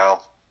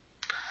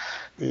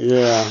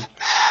 Yeah.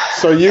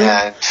 So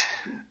and,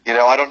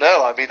 I don't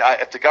know. I mean,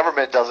 if the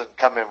government doesn't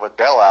come in with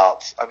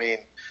bailouts, I mean,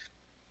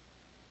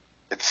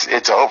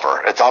 it's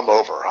over. I'm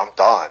over. I'm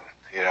done.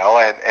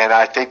 And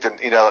I think that,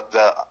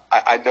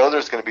 I know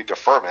there's going to be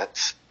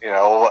deferments,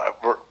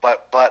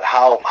 but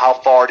how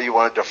far do you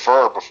want to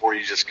defer before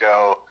you just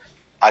go,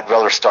 I'd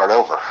rather start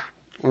over?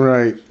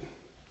 Right.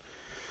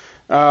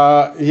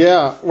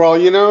 Yeah.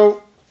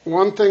 Well,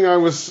 one thing I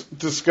was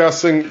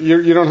discussing,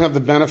 you don't have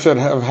the benefit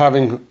of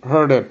having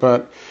heard it,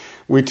 but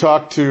we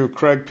talked to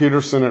Craig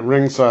Peterson at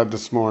RingSide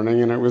this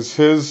morning, and it was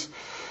his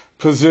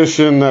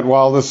position that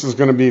while this is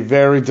going to be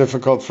very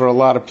difficult for a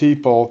lot of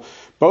people,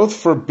 both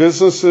for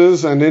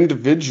businesses and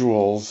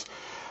individuals,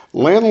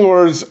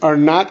 landlords are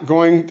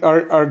probably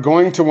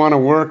going to want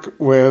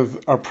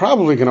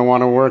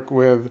to work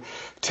with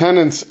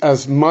tenants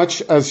as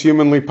much as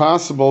humanly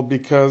possible,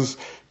 because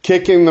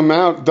kicking them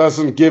out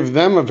doesn't give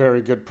them a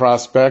very good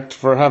prospect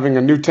for having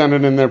a new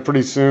tenant in there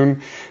pretty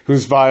soon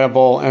who's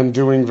viable and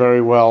doing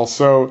very well.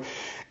 So,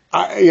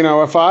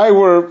 if I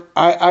were,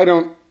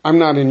 I'm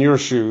not in your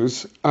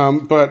shoes,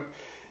 but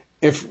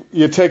if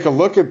you take a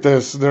look at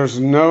this, there's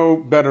no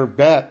better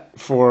bet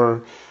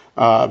for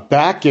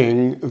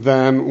backing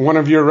than one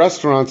of your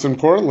restaurants in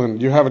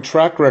Portland. You have a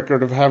track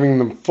record of having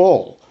them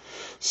full.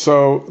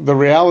 So the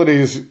reality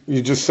is,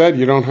 you just said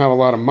you don't have a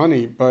lot of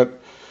money, but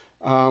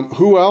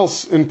who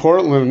else in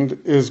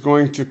Portland is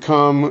going to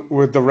come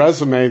with the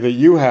resume that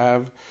you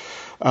have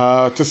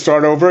to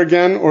start over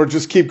again, or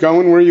just keep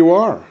going where you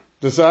are?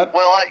 Does that?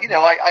 Well,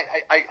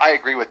 I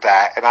agree with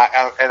that, and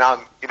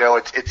I'm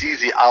it's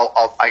easy. As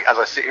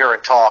I sit here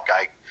and talk,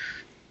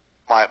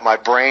 my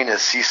brain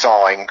is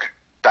seesawing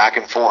back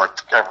and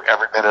forth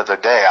every minute of the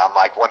day. I'm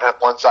like,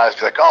 one side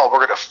is like, oh,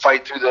 we're going to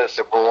fight through this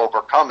and we'll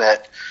overcome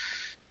it,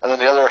 and then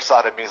the other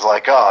side of me is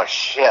like, oh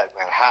shit,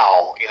 man,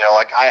 how?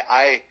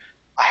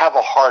 I have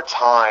a hard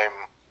time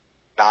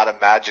not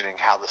imagining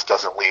how this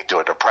doesn't lead to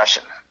a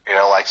depression.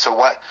 So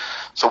what?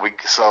 So we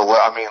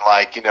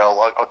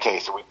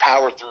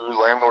power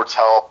through, landlords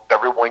help,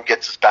 everyone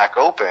gets us back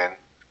open,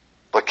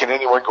 but can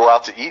anyone go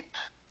out to eat?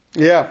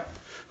 Yeah.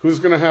 Who's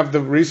going to have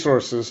the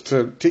resources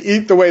to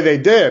eat the way they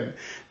did?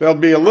 There'll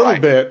be a little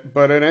bit,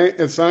 but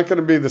it's not going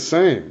to be the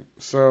same.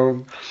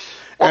 So,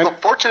 the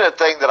fortunate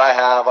thing that I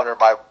have under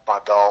my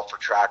belt for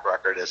track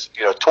record is,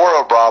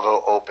 Toro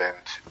Bravo opened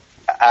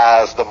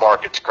as the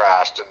markets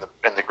crashed in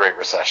the Great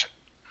Recession.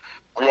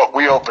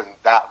 We opened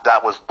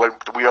that was when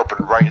we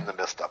opened right in the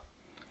midst of it.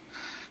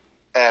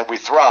 And we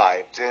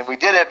thrived, and we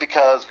did it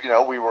because,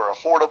 we were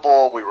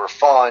affordable, we were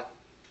fun,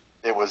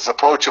 it was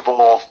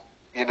approachable,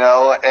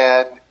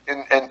 and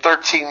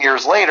 13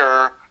 years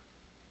later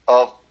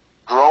of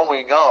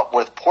growing up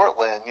with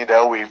Portland,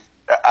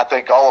 I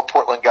think all of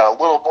Portland got a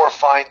little more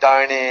fine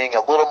dining, a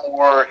little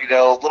more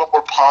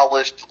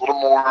polished, a little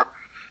more,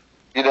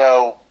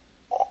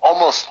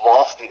 almost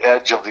lost the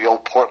edge of the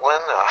old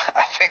Portland.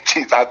 I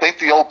think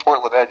the old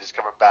Portland edge is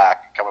coming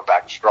back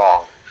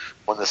strong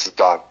when this is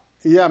done.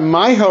 Yeah,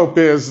 my hope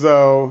is,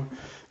 though,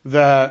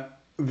 that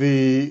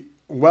the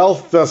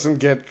wealth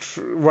doesn't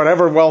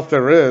whatever wealth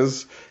there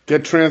is,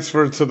 get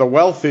transferred to the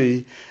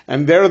wealthy,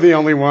 and they're the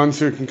only ones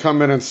who can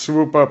come in and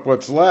swoop up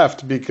what's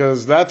left,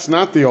 because that's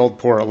not the old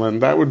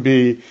Portland. That would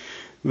be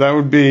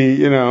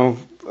a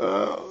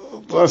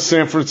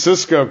San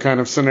Francisco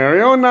kind of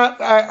scenario. And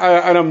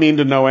I don't mean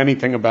to know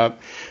anything about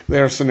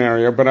their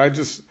scenario, but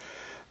it's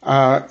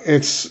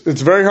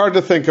very hard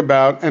to think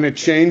about, and it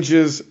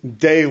changes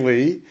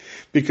daily.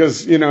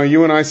 Because,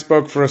 you and I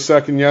spoke for a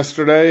second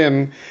yesterday,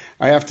 and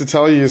I have to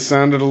tell you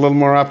sounded a little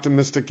more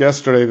optimistic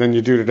yesterday than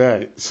you do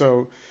today.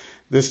 So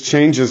this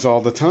changes all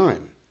the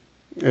time.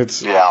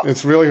 It's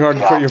really hard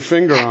to put your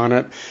finger on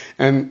it.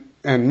 And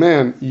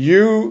man,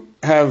 you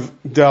have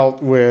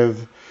dealt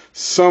with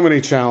so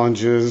many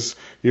challenges,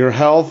 your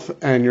health,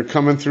 and you're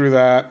coming through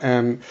that,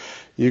 and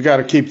you got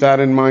to keep that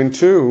in mind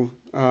too.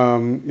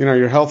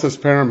 Your health is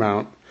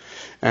paramount,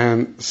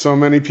 and so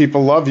many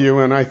people love you,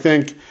 and I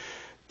think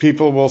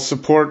people will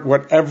support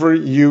whatever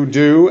you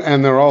do,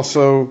 and they're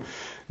also,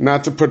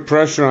 not to put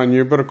pressure on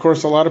you, but of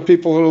course a lot of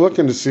people are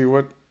looking to see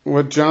what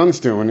John's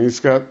doing.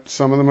 He's got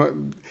some of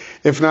the,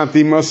 if not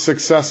the most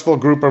successful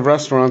group of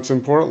restaurants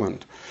in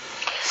Portland.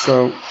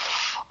 So,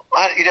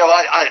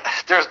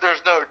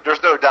 there's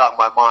no doubt in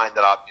my mind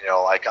that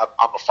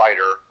I'm a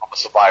fighter. I'm a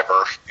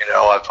survivor.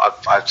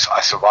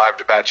 I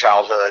survived a bad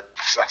childhood.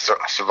 I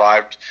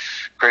survived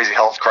crazy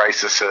health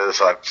crises.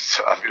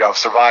 I've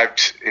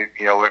survived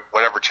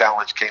whatever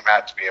challenge came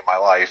at me in my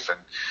life, and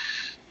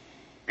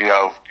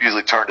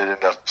usually turned it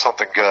into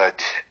something good.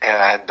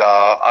 And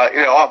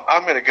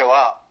I'm going to go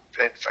out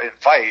and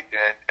fight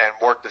and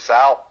work this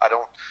out.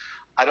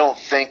 I don't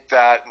think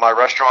that my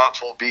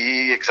restaurants will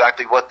be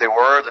exactly what they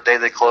were the day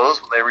they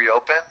closed when they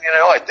reopen.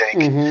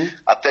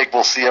 I think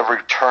we'll see a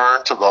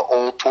return to the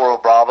old Toro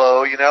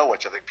Bravo,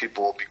 which I think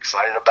people will be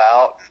excited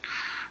about. And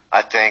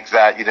I think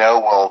that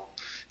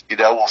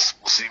we'll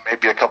see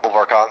maybe a couple of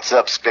our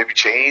concepts maybe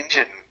change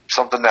and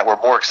something that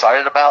we're more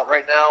excited about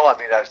right now. I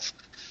mean, it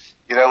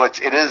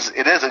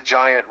is a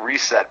giant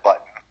reset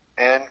button.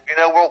 And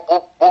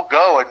we'll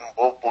go and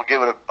we'll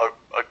give it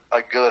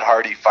a good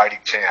hearty fighting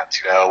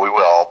chance. We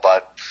will.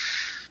 But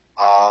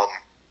I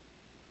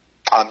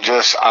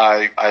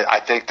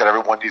think that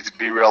everyone needs to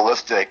be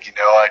realistic.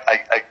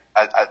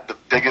 The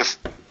biggest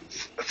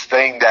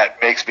thing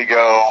that makes me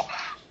go,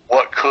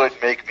 what could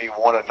make me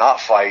want to not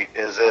fight,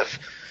 is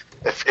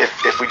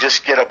if we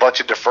just get a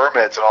bunch of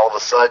deferments and all of a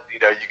sudden you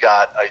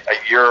got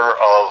a year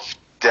of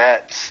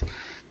debts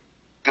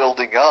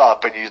building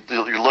up, and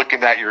you're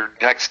looking at your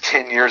next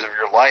 10 years of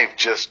your life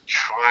just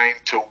trying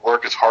to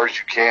work as hard as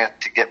you can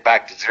to get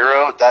back to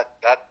zero. That's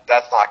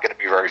not going to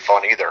be very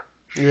fun either.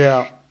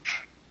 Yeah.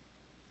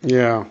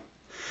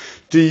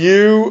 Do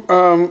you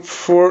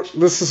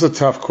this is a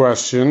tough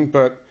question,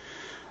 but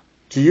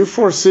do you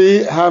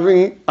foresee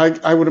having?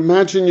 I would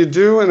imagine you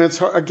do, and it's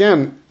hard,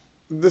 again.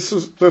 This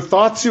is the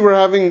thoughts you were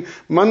having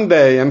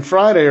Monday and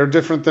Friday are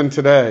different than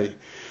today.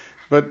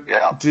 But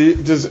yeah.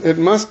 It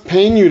must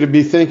pain you to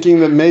be thinking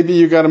that maybe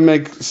you got to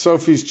make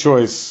Sophie's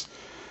choice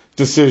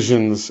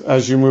decisions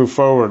as you move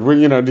forward.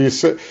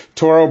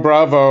 Toro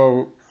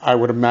Bravo, I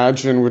would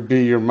imagine, would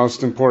be your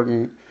most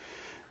important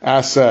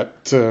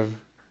asset to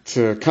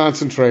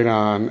concentrate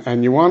on,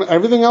 and you want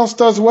everything else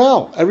does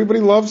well. Everybody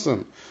loves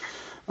them.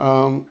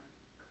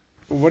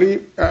 What do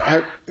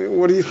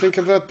you think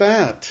about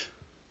that?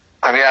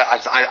 I mean,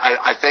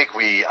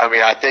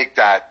 I think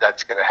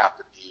that's going to have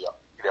to be,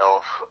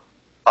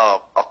 a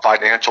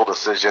financial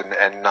decision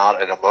and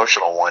not an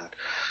emotional one.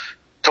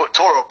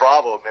 Toro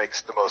Bravo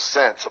makes the most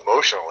sense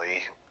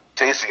emotionally.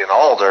 Tasty and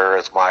Alder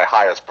is my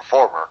highest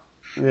performer.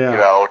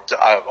 Yeah.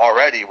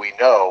 Already we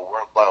know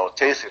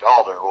Tasty and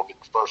Alder will be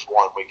the first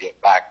one we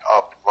get back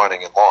up and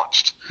running and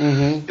launched.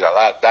 Mm-hmm.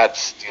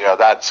 That's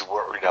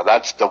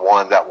the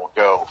one that will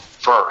go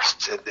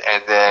first,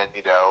 and then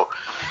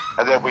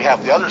we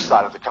have the other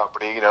side of the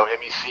company.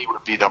 MEC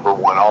would be number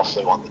one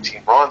also on the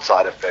Team Ron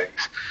side of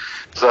things.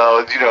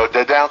 So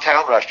the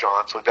downtown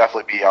restaurants would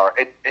definitely be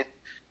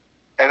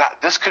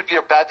this could be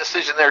a bad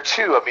decision there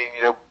too. I mean,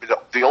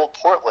 the old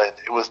Portland,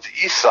 it was the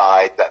east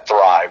side that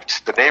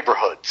thrived, the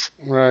neighborhoods.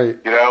 Right.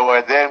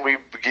 And then we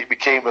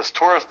became this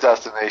tourist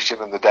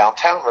destination, and the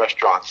downtown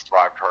restaurants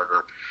thrived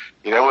harder.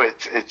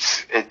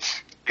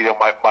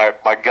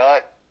 My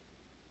gut,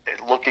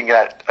 looking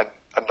at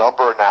a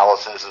number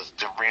analysis, is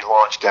to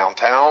relaunch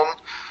downtown.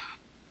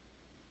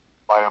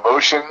 My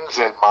emotions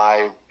and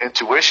my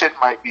intuition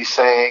might be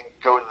saying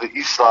go to the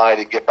east side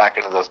and get back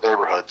into those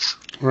neighborhoods.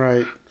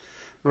 Right.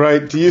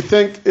 Do you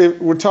think, if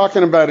we're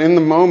talking about in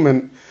the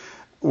moment,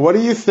 what do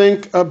you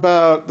think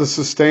about the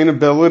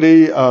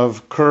sustainability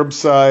of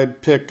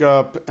curbside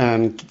pickup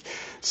and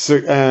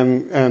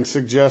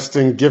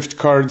suggesting gift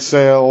card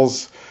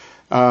sales?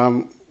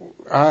 I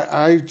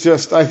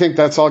think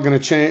that's all going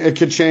to change. It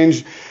could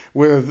change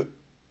with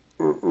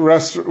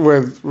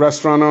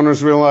restaurant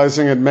owners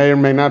realizing it may or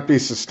may not be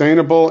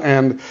sustainable,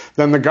 and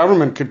then the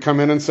government could come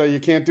in and say you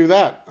can't do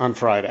that on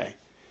Friday.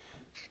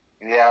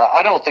 Yeah,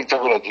 I don't think they're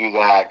going to do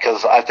that,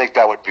 because I think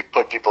that would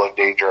put people in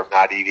danger of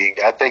not eating.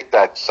 I think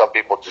that some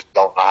people just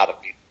don't know how to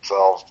feed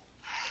themselves.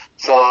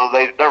 So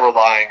they're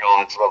relying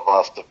on some of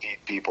us to feed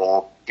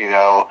people.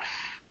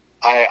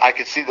 I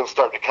could see them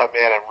starting to come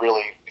in and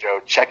really,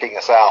 checking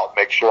us out,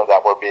 make sure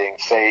that we're being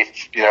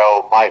safe.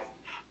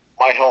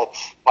 My health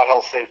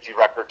safety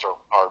records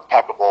are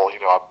impeccable.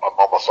 I'm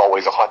almost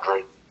always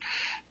 100.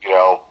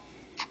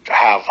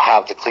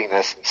 Have the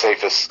cleanest and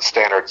safest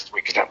standards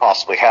we can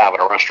possibly have in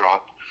a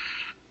restaurant.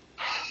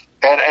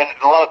 And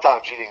a lot of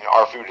times eating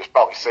our food is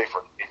probably safer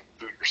than eating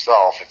food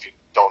yourself if you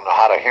don't know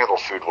how to handle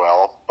food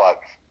well.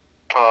 But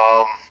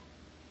no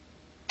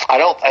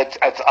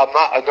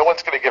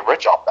one's going to get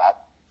rich off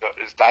that.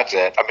 That's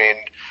it. I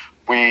mean,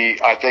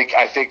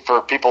 I think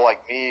for people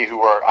like me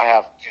I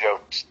have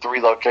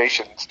 3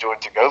 locations doing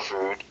to-go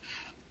food.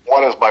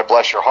 One is my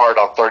Bless Your Heart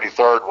on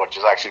 33rd, which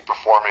is actually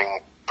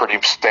performing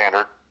pretty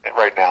standard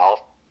right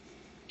now.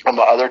 And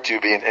the other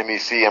 2 being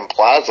MEC and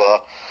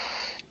Plaza.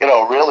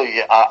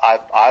 Really,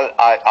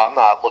 I'm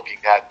not looking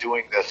at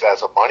doing this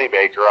as a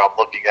moneymaker. I'm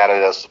looking at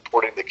it as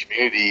supporting the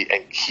community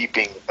and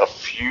keeping a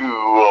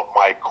few of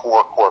my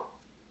core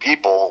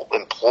people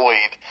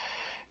employed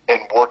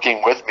and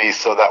working with me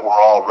so that we're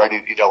all ready.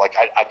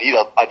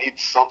 I need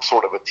some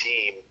sort of a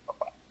team,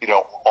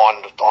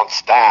 on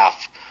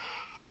staff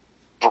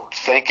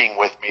thinking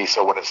with me,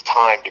 so when it's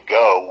time to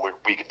go,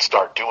 we can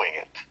start doing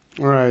it.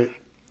 Right.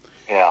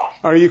 Yeah.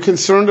 Are you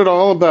concerned at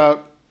all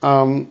about,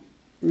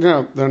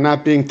 there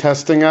not being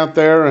testing out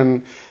there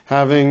and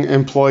having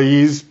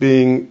employees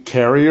being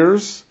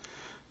carriers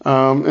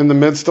in the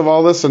midst of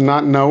all this and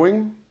not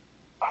knowing?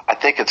 I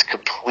think it's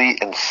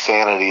complete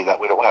insanity that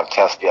we don't have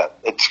tests yet.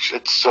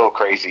 It's so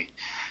crazy.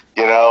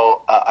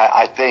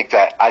 I think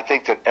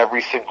that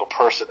every single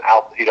person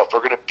out, if we're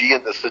going to be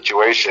in this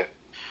situation,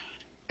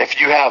 if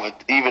you have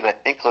even an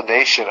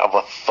inclination of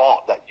a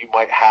thought that you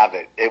might have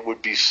it, it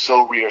would be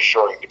so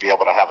reassuring to be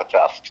able to have a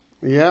test.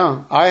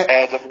 Yeah.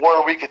 And the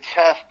more we could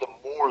test, the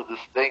more this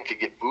thing could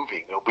get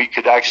moving. We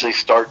could actually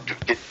start to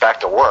get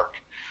back to work.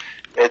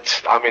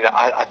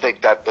 I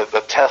think that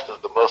the test is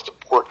the most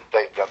important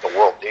thing that the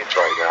world needs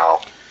right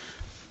now.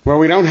 Well,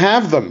 we don't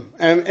have them.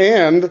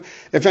 And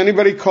if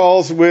anybody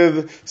calls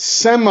with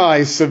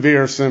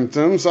semi-severe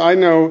symptoms, I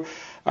know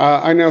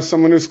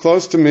someone who's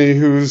close to me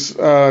whose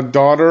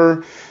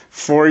daughter,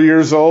 4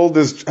 years old,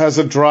 has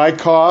a dry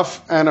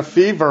cough and a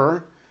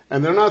fever,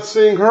 and they're not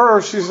seeing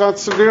her. She's not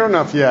severe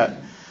enough yet.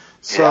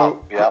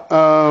 So,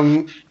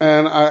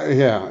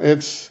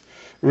 it's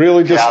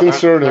really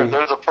disconcerting.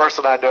 There's a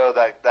person I know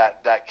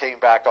that came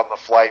back on the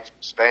flight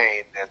from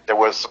Spain, and there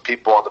was some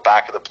people on the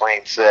back of the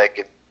plane sick,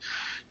 and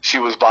she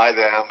was by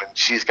them, and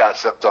she's got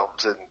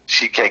symptoms, and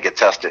she can't get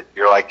tested.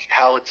 You're like,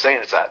 how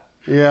insane is that?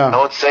 Yeah.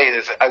 How insane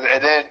is it?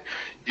 And then,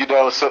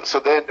 so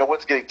then no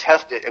one's getting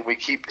tested, and we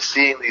keep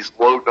seeing these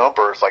low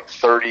numbers, like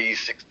 30,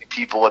 60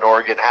 people in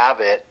Oregon have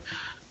it,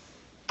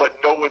 but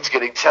no one's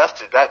getting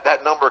tested.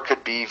 That number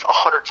could be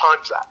 100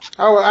 times that.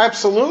 Oh,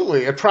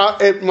 absolutely.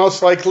 It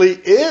most likely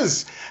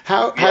is.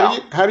 How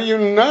do you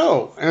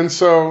know? And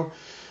so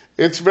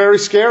it's very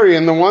scary.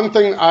 And the one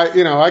thing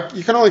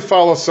you can only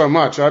follow so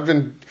much. I've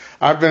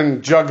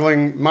been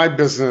juggling my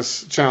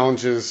business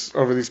challenges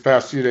over these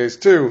past few days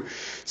too.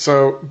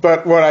 So,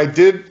 but what I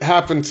did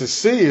happen to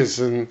see is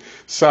in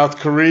South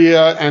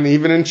Korea and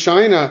even in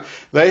China,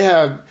 they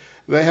had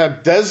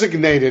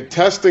designated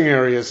testing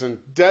areas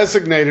and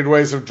designated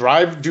ways of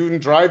doing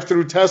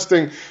drive-through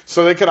testing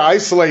so they could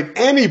isolate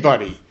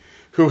anybody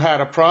who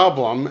had a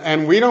problem.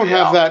 And we don't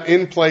have that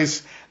in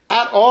place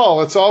at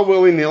all. It's all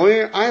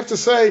willy-nilly. I have to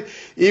say,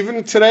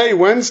 even today,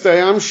 Wednesday,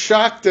 I'm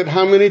shocked at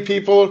how many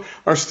people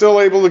are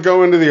still able to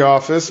go into the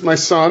office. My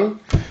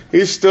son,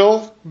 they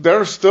still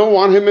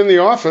want him in the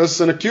office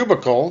in a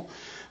cubicle.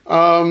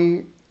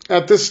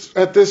 At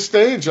this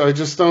stage, I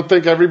just don't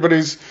think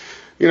everybody's,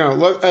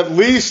 at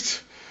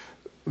least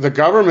the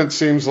government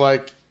seems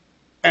like,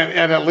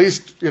 and at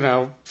least,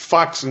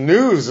 Fox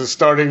News is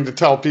starting to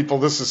tell people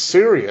this is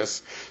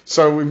serious.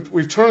 So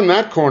we've turned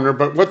that corner,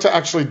 but what to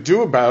actually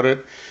do about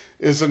it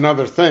is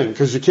another thing,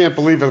 because you can't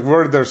believe a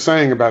word they're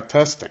saying about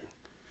testing.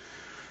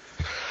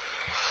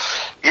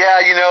 Yeah,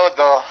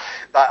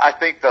 I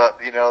think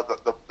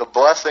the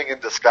blessing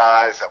in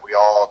disguise that we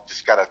all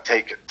just got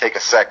to take a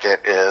second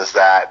is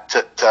that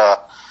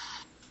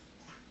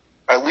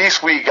at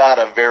least we got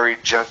a very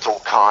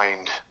gentle,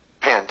 kind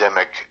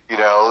pandemic.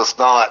 This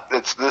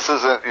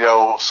isn't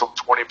some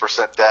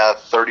 20%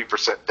 death,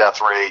 30%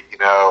 death rate.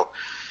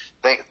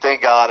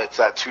 Thank God it's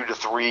at 2 to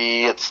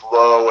 3. It's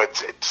low.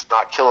 It's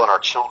not killing our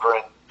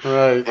children.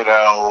 Right.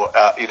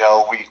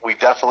 We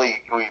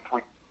definitely we're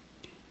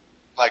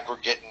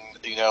getting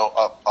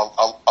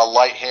a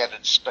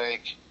light-handed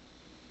spank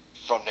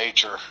from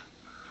nature.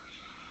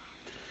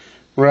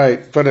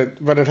 Right, but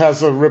it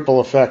has a ripple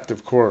effect,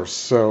 of course.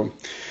 So.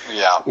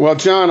 Yeah. Well,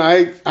 John,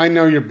 I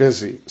know you're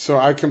busy, so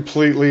I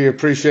completely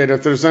appreciate it.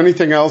 If there's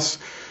anything else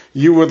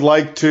you would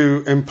like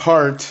to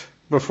impart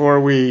before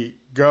we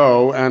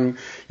go, and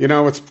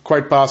it's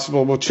quite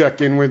possible we'll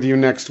check in with you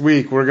next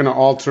week. We're going to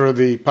alter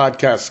the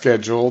podcast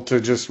schedule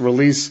to just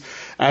release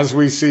as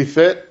we see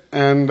fit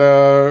and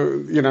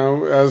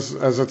as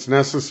it's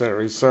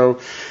necessary. So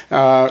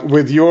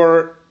with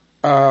your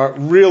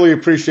really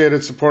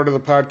appreciated support of the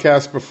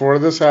podcast before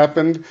this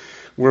happened,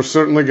 we're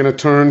certainly going to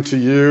turn to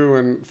you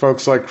and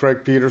folks like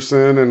Craig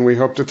Peterson, and we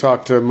hope to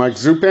talk to Mike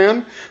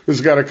Zupan,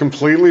 who's got a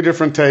completely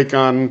different take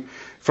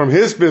from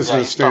his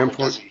business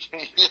standpoint.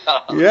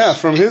 Yeah,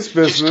 from his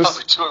business. He's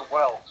probably doing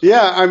well.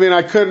 Yeah, I mean,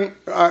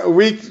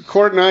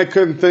 Court and I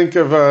couldn't think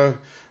of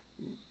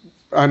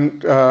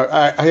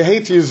I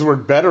hate to use the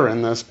word better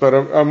in this, but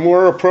a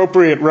more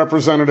appropriate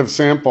representative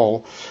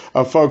sample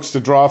of folks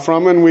to draw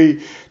from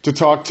to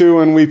talk to,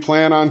 and we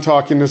plan on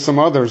talking to some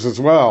others as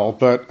well.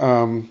 But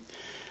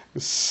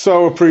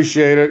So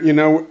appreciate it. You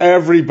know,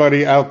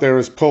 everybody out there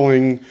is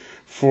pulling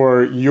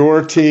for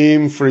your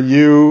team, for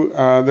you.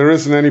 There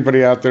isn't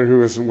anybody out there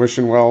who isn't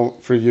wishing well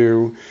for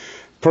you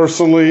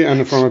personally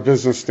and from a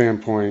business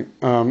standpoint.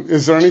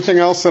 Is there anything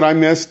else that I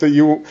missed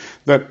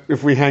that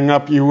if we hang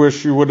up you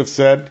wish you would have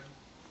said?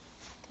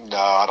 No,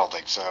 I don't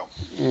think so.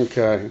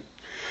 Okay.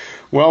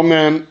 Well,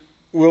 man,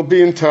 we'll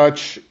be in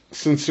touch.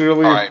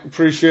 Sincerely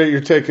appreciate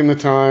you taking the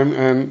time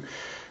and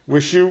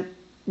wish you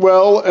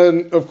well.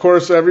 And of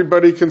course,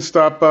 everybody can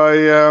stop by,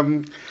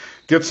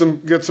 get some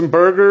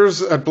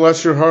burgers at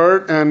Bless Your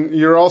Heart. And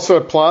you're also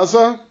at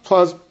Plaza.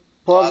 Plaza.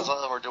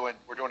 We're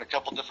doing a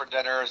couple different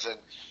dinners, and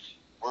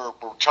we're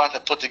trying to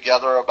put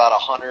together about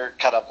 100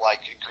 kind of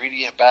like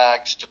ingredient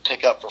bags to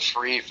pick up for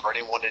free for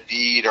anyone in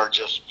need, or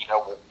just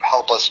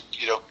help us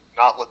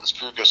not let this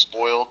food go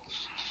spoiled.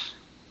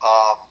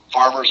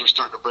 Farmers are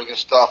starting to bring us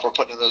stuff. We're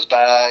putting in those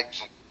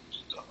bags.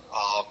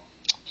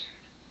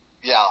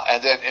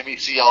 And then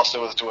MEC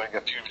also is doing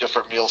a few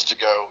different meals to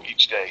go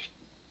each day.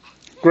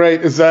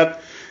 Great. Is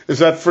that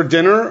for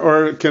dinner,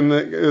 or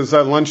is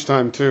that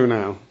lunchtime too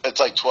now? It's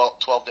like 12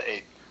 to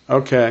 8.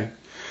 Okay.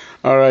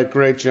 All right.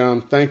 Great,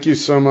 John. Thank you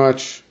so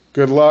much.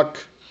 Good luck.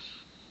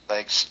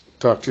 Thanks.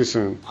 Talk to you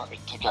soon. All right,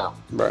 take care.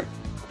 Bye.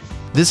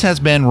 This has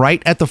been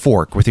Right at the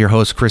Fork with your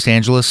host, Chris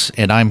Angeles,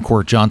 and I'm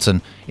Court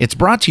Johnson. It's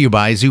brought to you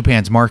by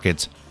Zupan's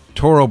Markets,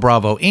 Toro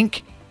Bravo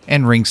Inc.,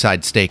 and RingSide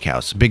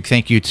SteakHouse. Big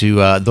thank you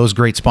to those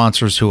great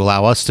sponsors who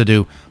allow us to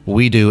do what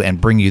we do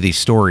and bring you these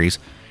stories.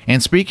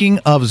 And speaking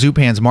of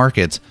Zupan's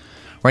Markets,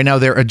 right now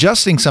they're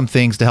adjusting some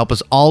things to help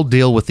us all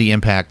deal with the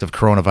impact of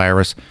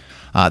coronavirus.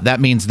 That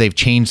means they've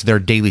changed their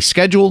daily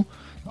schedule.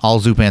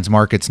 All Zupan's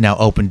Markets now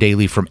open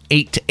daily from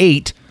 8 to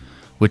 8,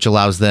 which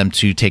allows them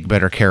to take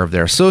better care of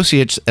their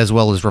associates, as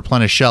well as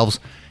replenish shelves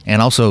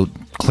and also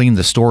clean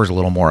the stores a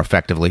little more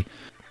effectively.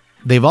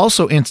 They've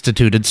also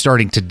instituted,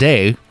 starting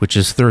today, which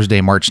is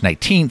Thursday, March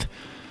 19th,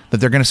 that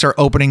they're going to start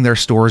opening their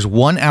stores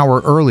 1 hour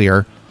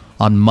earlier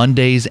on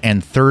Mondays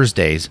and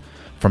Thursdays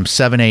from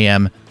 7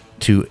 a.m.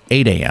 to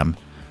 8 a.m.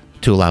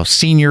 to allow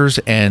seniors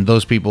and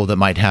those people that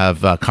might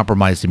have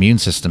compromised immune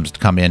systems to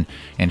come in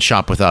and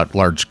shop without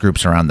large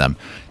groups around them.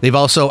 They've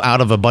also,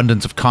 out of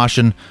abundance of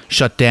caution,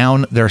 shut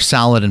down their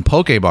salad and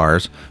poke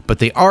bars, but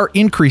they are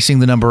increasing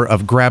the number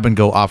of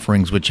grab-and-go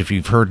offerings, which if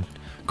you've heard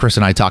Chris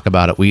and I talk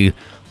about it, we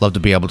love to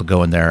be able to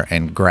go in there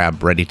and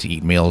grab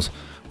ready-to-eat meals,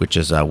 which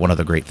is one of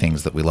the great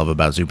things that we love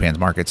about Zupan's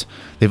Markets.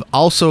 They've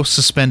also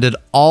suspended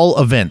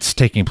all events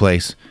taking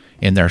place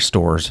in their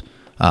stores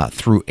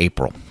through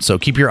April. So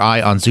keep your eye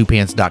on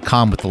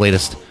Zupans.com with the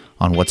latest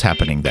on what's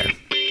happening there.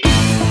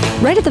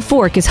 Right at the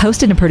Fork is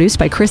hosted and produced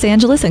by Chris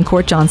Angeles and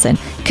Court Johnson.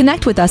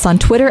 Connect with us on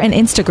Twitter and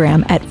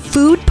Instagram at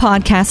Food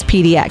Podcast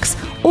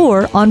PDX,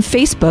 or on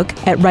Facebook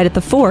at Right at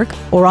the Fork,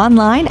 or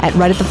online at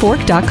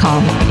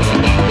rightatthefork.com.